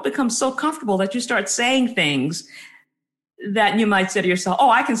friends, don't become so comfortable that you start saying things that you might say to yourself, oh,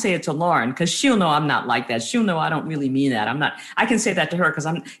 I can say it to Lauren because she'll know I'm not like that. She'll know I don't really mean that. I can say that to her because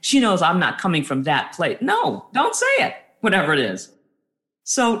she knows I'm not coming from that place. No, don't say it, whatever it is.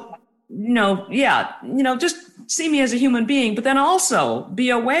 So, just see me as a human being, but then also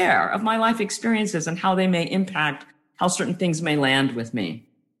be aware of my life experiences and how they may impact how certain things may land with me.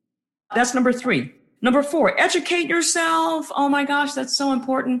 That's number 3. Number 4, educate yourself. Oh my gosh, that's so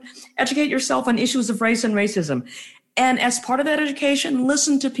important. Educate yourself on issues of race and racism. And as part of that education,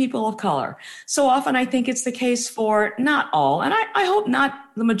 listen to people of color. So often I think it's the case for not all, and I hope not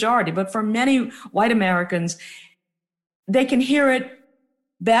the majority, but for many white Americans, they can hear it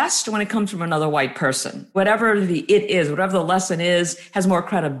best when it comes from another white person. Whatever whatever the lesson is, has more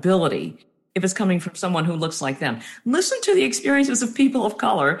credibility if it's coming from someone who looks like them. Listen to the experiences of people of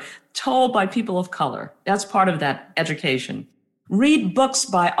color told by people of color. That's part of that education. Read books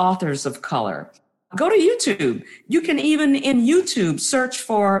by authors of color. Go to YouTube. You can even in YouTube search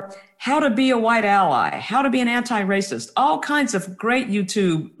for how to be a white ally, how to be an anti-racist. All kinds of great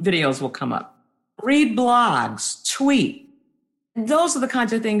YouTube videos will come up. Read blogs, tweet. Those are the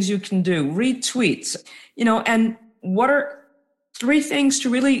kinds of things you can do. Read tweets, and what are three things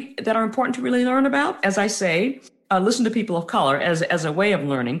that are important to really learn about? As I say, listen to people of color as a way of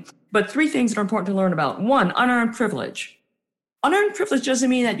learning, but three things that are important to learn about. One, unearned privilege. Unearned privilege doesn't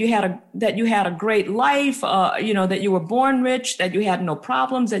mean that you had a great life, that you were born rich, that you had no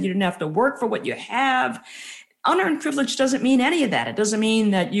problems, that you didn't have to work for what you have. Unearned privilege doesn't mean any of that. It doesn't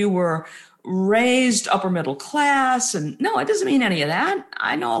mean that you were raised upper middle class, and no, it doesn't mean any of that.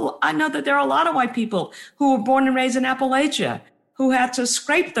 I know that there are a lot of white people who were born and raised in Appalachia who had to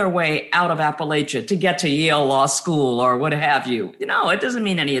scrape their way out of Appalachia to get to Yale Law School or what have you. It doesn't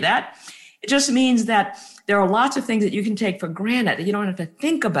mean any of that. It just means that there are lots of things that you can take for granted that you don't have to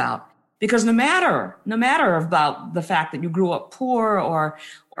think about, because no matter about the fact that you grew up poor or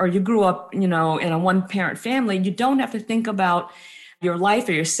you grew up, in a one-parent family, you don't have to think about your life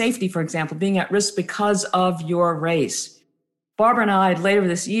or your safety, for example, being at risk because of your race. Barbara and I later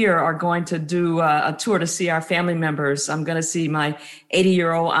this year are going to do a tour to see our family members. I'm going to see my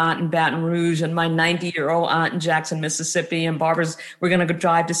 80-year-old aunt in Baton Rouge and my 90-year-old aunt in Jackson, Mississippi. And we're going to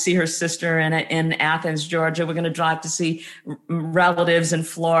drive to see her sister in Athens, Georgia. We're going to drive to see relatives in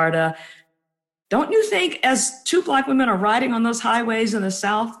Florida. Don't you think, as two Black women are riding on those highways in the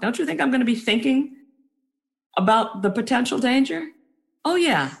South, don't you think I'm going to be thinking about the potential danger? Oh,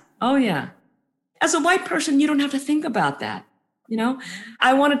 yeah. As a white person, you don't have to think about that.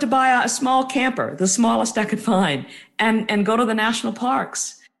 I wanted to buy a small camper, the smallest I could find, and go to the national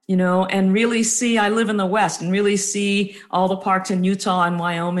parks, and really see, I live in the West, and really see all the parks in Utah and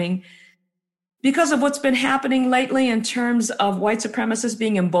Wyoming. Because of what's been happening lately in terms of white supremacists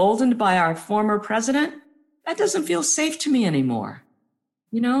being emboldened by our former president, that doesn't feel safe to me anymore,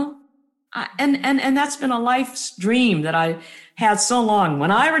 And that's been a life's dream that I had so long. When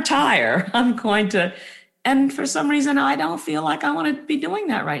I retire, I'm going to, and for some reason, I don't feel like I want to be doing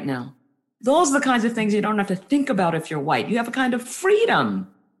that right now. Those are the kinds of things you don't have to think about if you're white. You have a kind of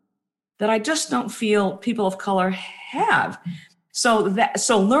freedom that I just don't feel people of color have. So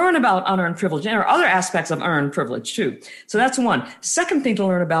learn about unearned privilege. And there are other aspects of earned privilege too. So that's one. Second thing to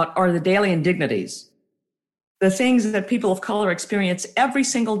learn about are the daily indignities. The things that people of color experience every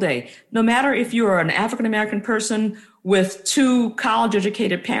single day, no matter if you're an African-American person with two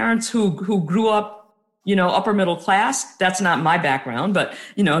college-educated parents who grew up, upper middle class. That's not my background, but,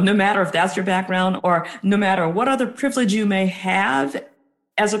 no matter if that's your background or no matter what other privilege you may have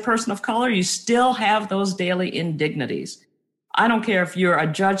as a person of color, you still have those daily indignities. I don't care if you're a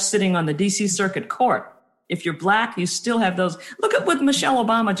judge sitting on the DC Circuit Court. If you're Black, you still have those. Look at what Michelle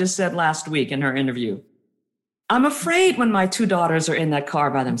Obama just said last week in her interview. I'm afraid when my two daughters are in that car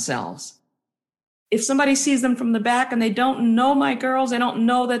by themselves. If somebody sees them from the back and they don't know my girls, they don't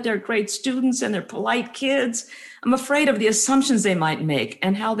know that they're great students and they're polite kids, I'm afraid of the assumptions they might make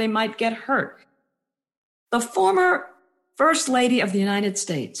and how they might get hurt. The former First Lady of the United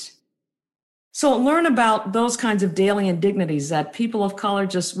States. So learn about those kinds of daily indignities that people of color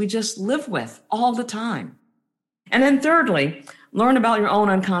we just live with all the time. And then thirdly, learn about your own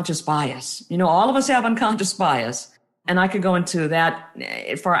unconscious bias. All of us have unconscious bias, and I could go into that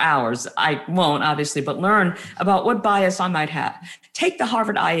for hours. I won't, obviously, but learn about what bias I might have. Take the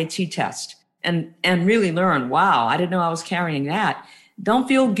Harvard IAT test and really learn, wow, I didn't know I was carrying that. Don't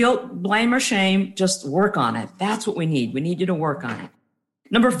feel guilt, blame, or shame. Just work on it. That's what we need. We need you to work on it.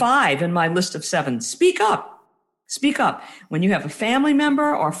 Number 5 in my list of 7, speak up. Speak up. When you have a family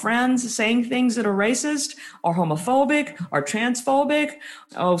member or friends saying things that are racist or homophobic or transphobic,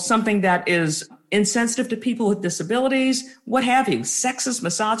 or something that is insensitive to people with disabilities, what have you, sexist,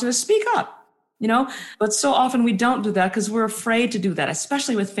 misogynist, speak up, But so often we don't do that because we're afraid to do that,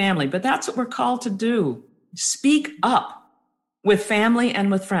 especially with family. But that's what we're called to do. Speak up with family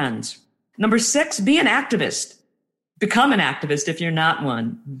and with friends. Number 6, be an activist. Become an activist if you're not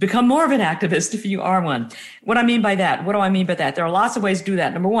one. Become more of an activist if you are one. What do I mean by that? There are lots of ways to do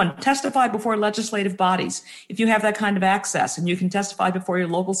that. Number 1, testify before legislative bodies. If you have that kind of access, and you can testify before your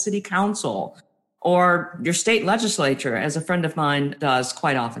local city council or your state legislature, as a friend of mine does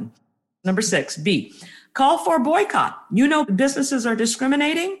quite often. Number 6, B, call for a boycott. Businesses are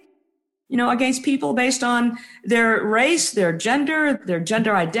discriminating, against people based on their race, their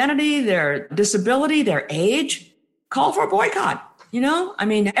gender identity, their disability, their age. Call for a boycott.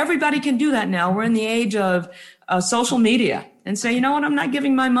 Everybody can do that now. We're in the age of social media, and say, I'm not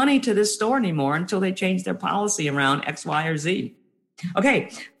giving my money to this store anymore until they change their policy around X, Y, or Z. Okay,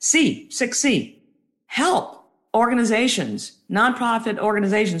 6C, help. Organizations, nonprofit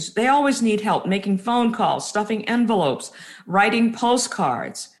organizations, they always need help making phone calls, stuffing envelopes, writing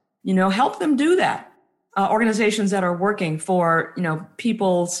postcards. Help them do that. Organizations that are working for,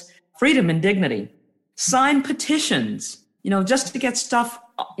 people's freedom and dignity. Sign petitions, just to get stuff,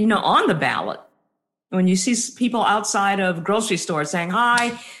 on the ballot. When you see people outside of grocery stores saying,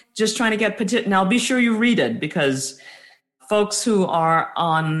 hi, just trying to get petition. Now, be sure you read it, because folks who are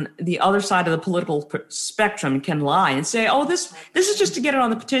on the other side of the political spectrum can lie and say, oh, this is just to get it on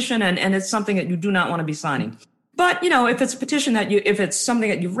the petition, and it's something that you do not want to be signing. But, if it's a petition if it's something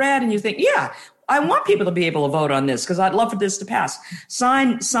that you've read and you think, yeah, I want people to be able to vote on this because I'd love for this to pass,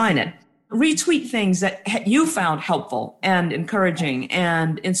 sign it. Retweet things that you found helpful and encouraging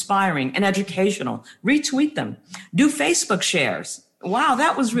and inspiring and educational. Retweet them. Do Facebook shares. Wow,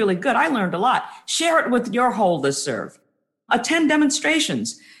 that was really good. I learned a lot. Share it with your whole listserv. Attend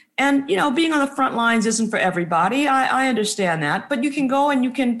demonstrations. And, being on the front lines isn't for everybody. I understand that. But you can go and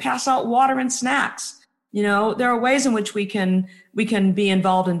you can pass out water and snacks. There are ways in which we can be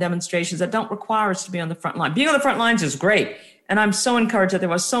involved in demonstrations that don't require us to be on the front line. Being on the front lines is great. And I'm so encouraged that there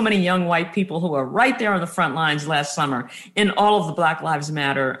were so many young white people who were right there on the front lines last summer in all of the Black Lives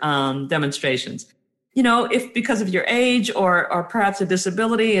Matter demonstrations. If because of your age or perhaps a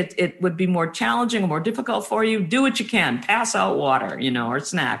disability, it would be more challenging or more difficult for you, do what you can. Pass out water, or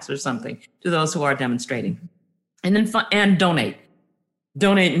snacks or something to those who are demonstrating. And then donate.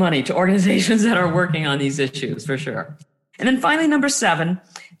 Donate money to organizations that are working on these issues, for sure. And then finally, number 7,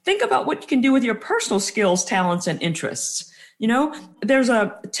 think about what you can do with your personal skills, talents, and interests. There's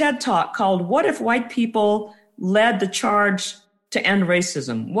a TED Talk called What If White People Led the Charge to End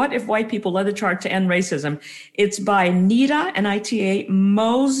Racism? What if white people led the charge to end racism? It's by Nita, N-I-T-A,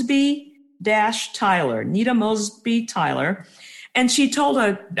 Mosby-Tyler. Nita Mosby-Tyler. And she told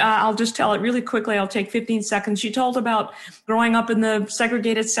I'll just tell it really quickly. I'll take 15 seconds. She told about growing up in the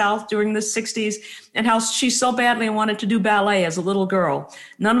segregated South during the 60s and how she so badly wanted to do ballet as a little girl.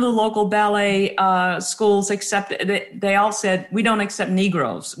 None of the local ballet schools they all said, we don't accept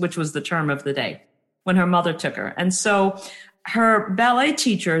Negroes, which was the term of the day when her mother took her. And so her ballet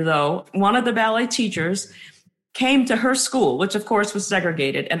teacher, though, one of the ballet teachers came to her school, which of course was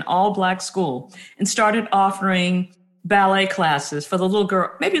segregated, an all-Black school, and started offering ballet classes for the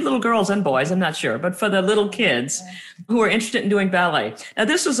maybe little girls and boys, I'm not sure, but for the little kids who are interested in doing ballet. Now,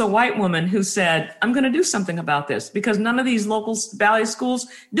 this was a white woman who said, I'm going to do something about this because none of these local ballet schools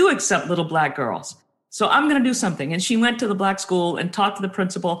do accept little Black girls. So I'm going to do something. And she went to the Black school and talked to the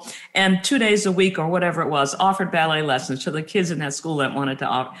principal, and 2 days a week or whatever it was, offered ballet lessons to the kids in that school that wanted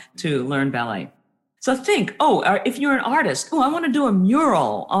to learn ballet. So think, if you're an artist, I want to do a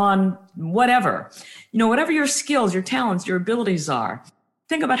mural on whatever, whatever your skills, your talents, your abilities are.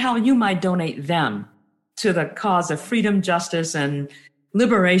 Think about how you might donate them to the cause of freedom, justice, and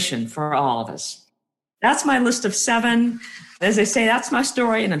liberation for all of us. That's my list of 7. As I say, that's my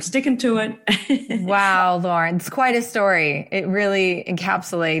story, and I'm sticking to it. Wow, Lauren, it's quite a story. It really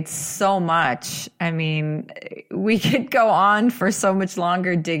encapsulates so much. I mean, we could go on for so much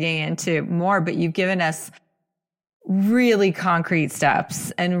longer digging into more, but you've given us really concrete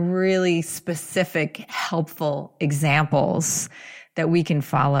steps and really specific, helpful examples that we can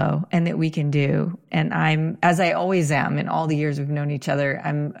follow and that we can do. And I'm, as I always am in all the years we've known each other,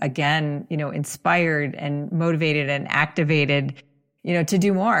 I'm again, inspired and motivated and activated, to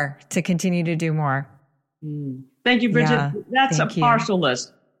do more, to continue to do more. Thank you, Bridget. Yeah, that's a partial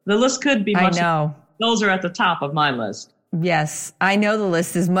list. The list could be much. I know. Those are at the top of my list. Yes, I know the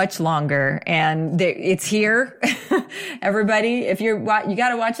list is much longer, and it's here. Everybody, if you got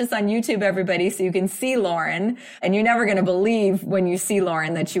to watch this on YouTube, everybody, so you can see Lauren. And you're never going to believe when you see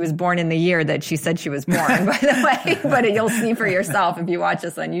Lauren that she was born in the year that she said she was born, by the way. But you'll see for yourself if you watch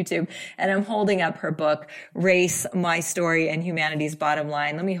this on YouTube. And I'm holding up her book, Race, My Story, and Humanity's Bottom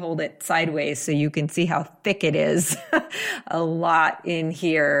Line. Let me hold it sideways so you can see how thick it is. A lot in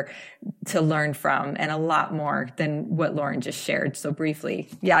here to learn from, and a lot more than what Lauren just shared so briefly.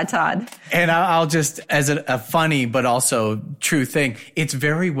 Yeah, Todd. And I'll just, as a funny but also true thing, it's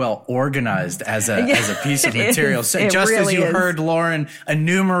very well organized as a piece of material. So just really as you heard Lauren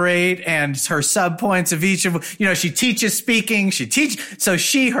enumerate and her subpoints of each of, she teaches speaking, so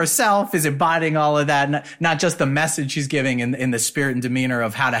she herself is embodying all of that, not just the message she's giving in the spirit and demeanor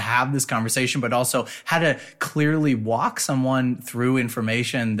of how to have this conversation, but also how to clearly walk someone through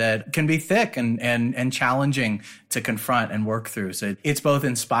information that can be thick and challenging to confront and work through. So it's both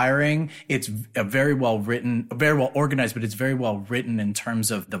inspiring, it's a very well written, very well organized, but it's very well written in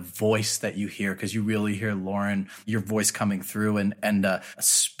terms of the voice that you hear, because you really hear, Lauren, your voice coming through, and a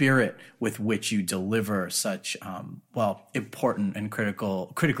spirit with which you deliver such, important and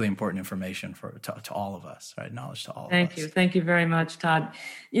critically important information to all of us, right? Knowledge to all of us. Thank you. Thank you very much, Todd.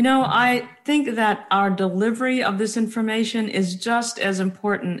 I think that our delivery of this information is just as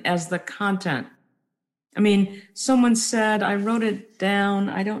important as the content. I mean, someone said, I wrote it down.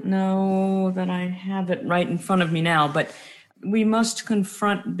 I don't know that I have it right in front of me now, but we must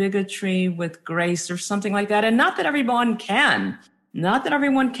confront bigotry with grace or something like that. And not that everyone can,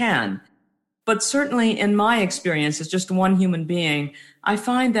 but certainly in my experience as just one human being, I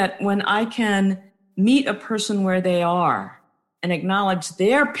find that when I can meet a person where they are and acknowledge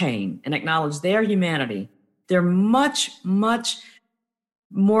their pain and acknowledge their humanity, they're much, much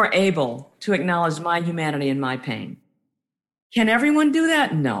more able to acknowledge my humanity and my pain. Can everyone do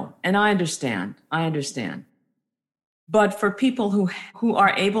that? No. And I understand. But for people who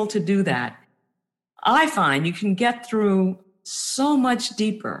are able to do that, I find you can get through so much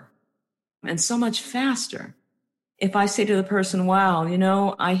deeper and so much faster if I say to the person, wow,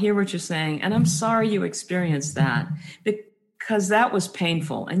 I hear what you're saying, and I'm sorry you experienced that, because that was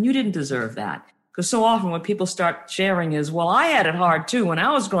painful and you didn't deserve that. Because so often what people start sharing is, well, I had it hard too when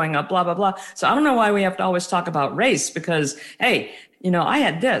I was growing up, blah, blah, blah. So I don't know why we have to always talk about race, because, hey, I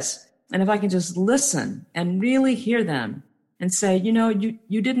had this. And if I can just listen and really hear them and say,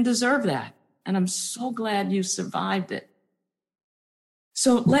 you didn't deserve that. And I'm so glad you survived it.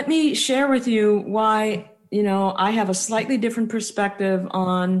 So let me share with you why, I have a slightly different perspective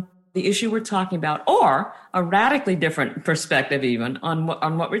on the issue we're talking about, or a radically different perspective even on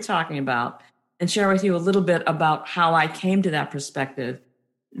what we're talking about, and share with you a little bit about how I came to that perspective.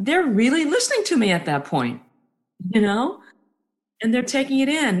 They're really listening to me at that point, and they're taking it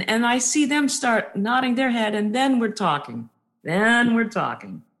in. And I see them start nodding their head, and then we're talking.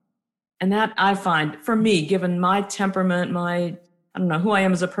 And that, I find, for me, given my temperament, I don't know who I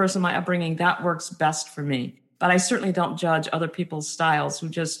am as a person, my upbringing, that works best for me. But I certainly don't judge other people's styles who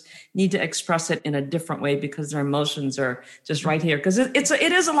just need to express it in a different way because their emotions are just right here. Because it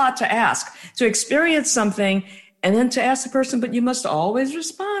is a lot to ask, to experience something and then to ask the person, but you must always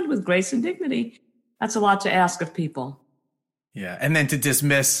respond with grace and dignity. That's a lot to ask of people. Yeah. And then to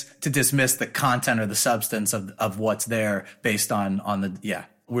dismiss the content or the substance of what's there based on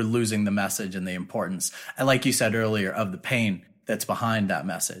we're losing the message and the importance. And like you said earlier, of the pain that's behind that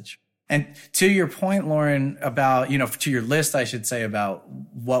message. And to your point, Lauren, about, to your list, I should say, about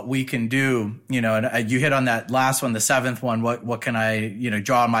what we can do, and you hit on that last one, the seventh one, what can I,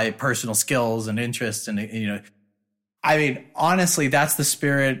 draw on my personal skills and interests and, I mean, honestly, that's the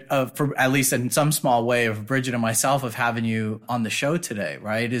spirit for at least in some small way, of Bridget and myself, of having you on the show today,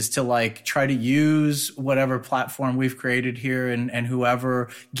 right? Is to try to use whatever platform we've created here and whoever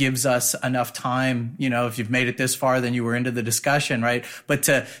gives us enough time, if you've made it this far, then you were into the discussion, right? But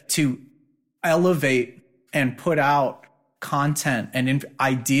to elevate and put out content and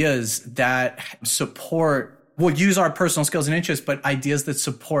ideas that support, we'll use our personal skills and interests, but ideas that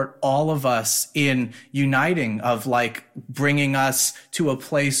support all of us in uniting, of bringing us to a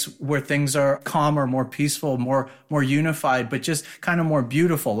place where things are calmer, more peaceful, more unified, but just kind of more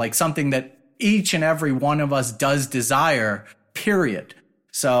beautiful, like something that each and every one of us does desire, period.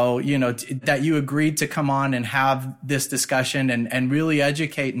 So, that you agreed to come on and have this discussion and really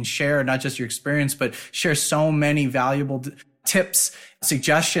educate and share not just your experience, but share so many valuable tips,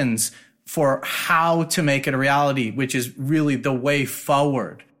 suggestions for how to make it a reality, which is really the way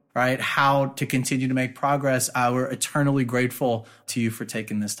forward, right? How to continue to make progress. We're eternally grateful to you for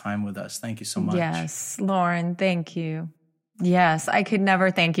taking this time with us. Thank you so much. Yes, Lauren, thank you. Yes, I could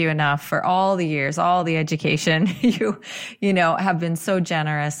never thank you enough for all the years, all the education. You have been so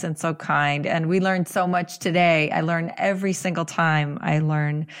generous and so kind. And we learned so much today. I learn every single time I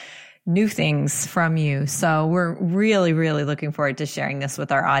learn new things from you. So we're really, really looking forward to sharing this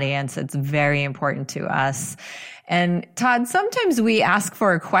with our audience. It's very important to us. And Todd, sometimes we ask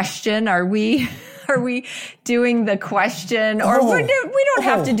for a question. Are we doing the question? Or we don't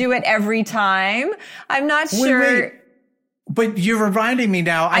have to do it every time. I'm not sure. Wait. But you're reminding me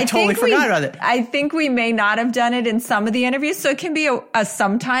now. I totally forgot about it. I think we may not have done it in some of the interviews. So it can be a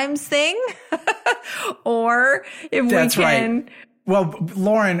sometimes thing. Or if That's we can. Right. Well,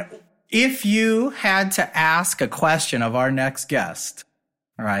 Lauren, if you had to ask a question of our next guest,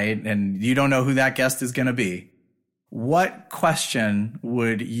 right, and you don't know who that guest is going to be, what question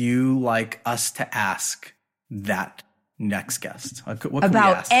would you like us to ask that next guest? What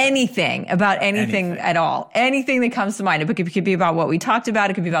about anything at all, anything that comes to mind. It could be about what we talked about.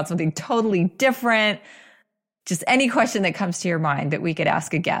 It could be about something totally different. Just any question that comes to your mind that we could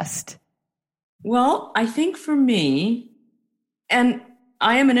ask a guest. Well, I think for me, and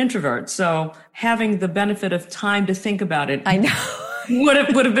I am an introvert, so having the benefit of time to think about it, I know,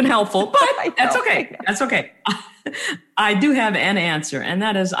 would have been helpful, but that's okay. That's okay. I do have an answer, and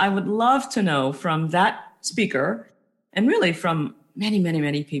that is I would love to know from that speaker, and really from many, many,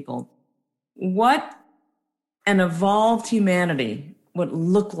 many people, what an evolved humanity would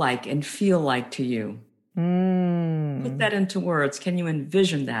look like and feel like to you. Put that into words. Can you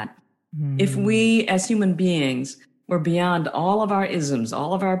envision that? If we as human beings were beyond all of our isms,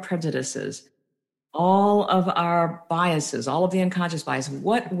 all of our prejudices, all of our biases, all of the unconscious bias,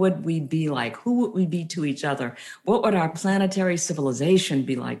 what would we be like? Who would we be to each other? What would our planetary civilization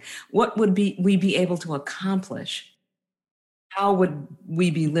be like? What would we be able to accomplish? How would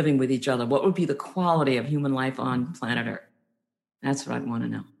we be living with each other? What would be the quality of human life on planet Earth? That's what I'd want to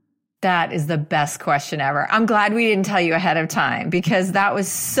know. That is the best question ever. I'm glad we didn't tell you ahead of time because that was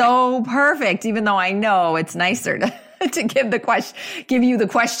so perfect, even though I know it's nicer to give you the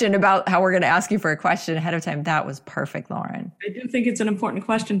question about how we're going to ask you for a question ahead of time. That was perfect, Lauren. I do think it's an important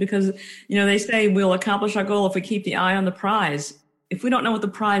question because, they say we'll accomplish our goal if we keep the eye on the prize. If we don't know what the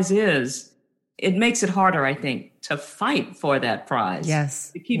prize is, it makes it harder, I think, to fight for that prize.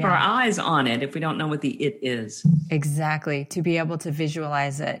 Yes. To keep our eyes on it if we don't know what the it is. Exactly. To be able to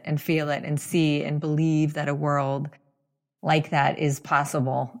visualize it and feel it and see and believe that a world like that is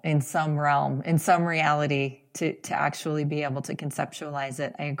possible in some realm, in some reality, to actually be able to conceptualize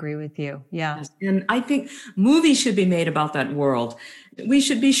it. I agree with you. Yeah. Yes. And I think movies should be made about that world. We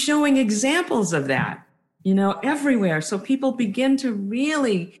should be showing examples of that, everywhere. So people begin to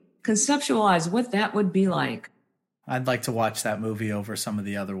really conceptualize what that would be like. I'd like to watch that movie over some of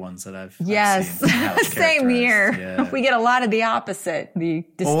the other ones that I've Yes, I've seen. Same here. Yeah. We get a lot of the opposite, the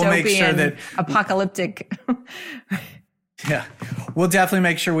dystopian, apocalyptic. Yeah, we'll definitely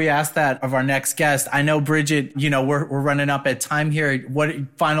make sure we ask that of our next guest. I know, Bridget, we're running up at time here. What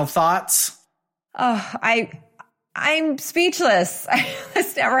final thoughts? Oh, I'm speechless.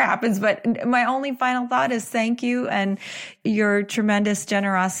 This never happens, but my only final thought is thank you and your tremendous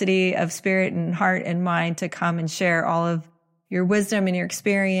generosity of spirit and heart and mind to come and share all of your wisdom and your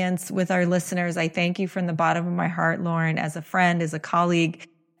experience with our listeners. I thank you from the bottom of my heart, Lauren, as a friend, as a colleague.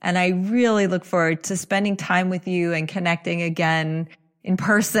 And I really look forward to spending time with you and connecting again in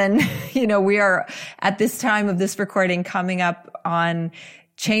person. We are at this time of this recording coming up on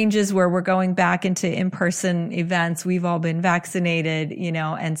changes where we're going back into in-person events. We've all been vaccinated,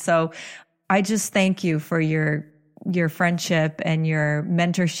 and so I just thank you for your friendship and your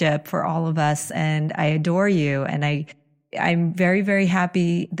mentorship for all of us. And I adore you. And I'm very, very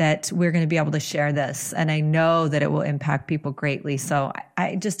happy that we're going to be able to share this. And I know that it will impact people greatly. So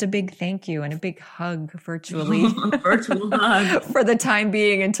I just a big thank you and a big hug virtually. Virtual hug. For the time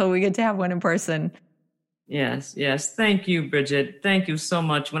being until we get to have one in person. Yes. Thank you, Bridget. Thank you so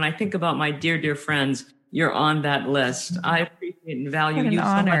much. When I think about my dear, dear friends, you're on that list. I appreciate and value you so much.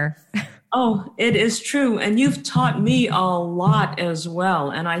 What an honor. Oh, it is true. And you've taught me a lot as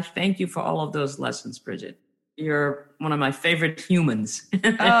well. And I thank you for all of those lessons, Bridget. You're one of my favorite humans.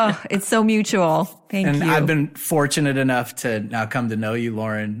 Oh, it's so mutual. Thank you. And I've been fortunate enough to now come to know you,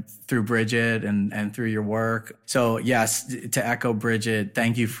 Lauren, through Bridget and through your work. So yes, to echo Bridget,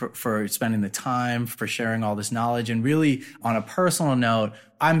 thank you for spending the time, for sharing all this knowledge. And really, on a personal note,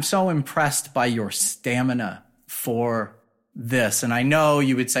 I'm so impressed by your stamina for this. And I know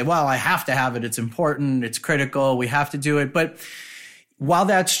you would say, well, I have to have it. It's important. It's critical. We have to do it. But while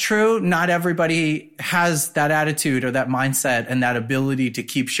that's true, not everybody has that attitude or that mindset and that ability to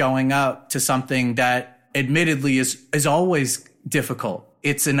keep showing up to something that admittedly is always difficult.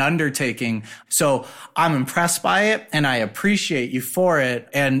 It's an undertaking. So I'm impressed by it and I appreciate you for it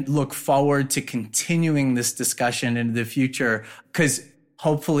and look forward to continuing this discussion into the future because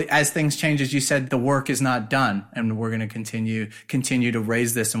hopefully, as things change, as you said, the work is not done, and we're going to continue to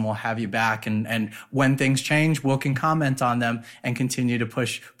raise this, and we'll have you back. And when things change, we can comment on them and continue to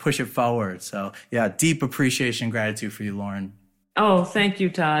push it forward. So, yeah, deep appreciation and gratitude for you, Lauren. Oh, thank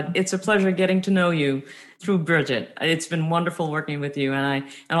you, Todd. It's a pleasure getting to know you through Bridget. It's been wonderful working with you, and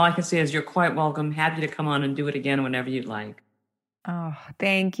all I can say is you're quite welcome. Happy to come on and do it again whenever you'd like. Oh,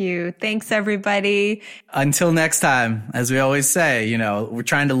 thank you. Thanks, everybody. Until next time, as we always say, we're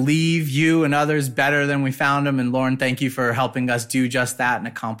trying to leave you and others better than we found them. And Lauren, thank you for helping us do just that and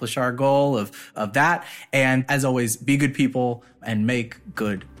accomplish our goal of that. And as always, be good people and make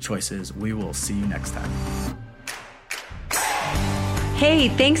good choices. We will see you next time. Hey,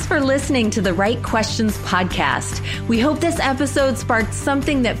 thanks for listening to the Right Questions podcast. We hope this episode sparked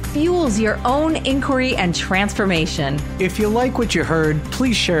something that fuels your own inquiry and transformation. If you like what you heard,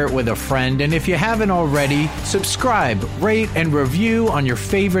 please share it with a friend. And if you haven't already, subscribe, rate, and review on your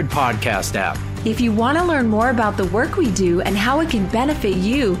favorite podcast app. If you want to learn more about the work we do and how it can benefit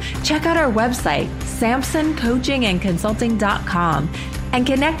you, check out our website, samsoncoachingandconsulting.com, and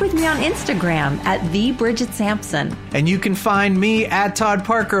connect with me on Instagram at @TheBridgetSampson. And you can find me at Todd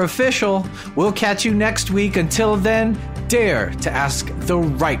Parker Official. We'll catch you next week. Until then, dare to ask the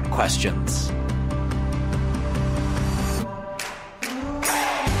right questions.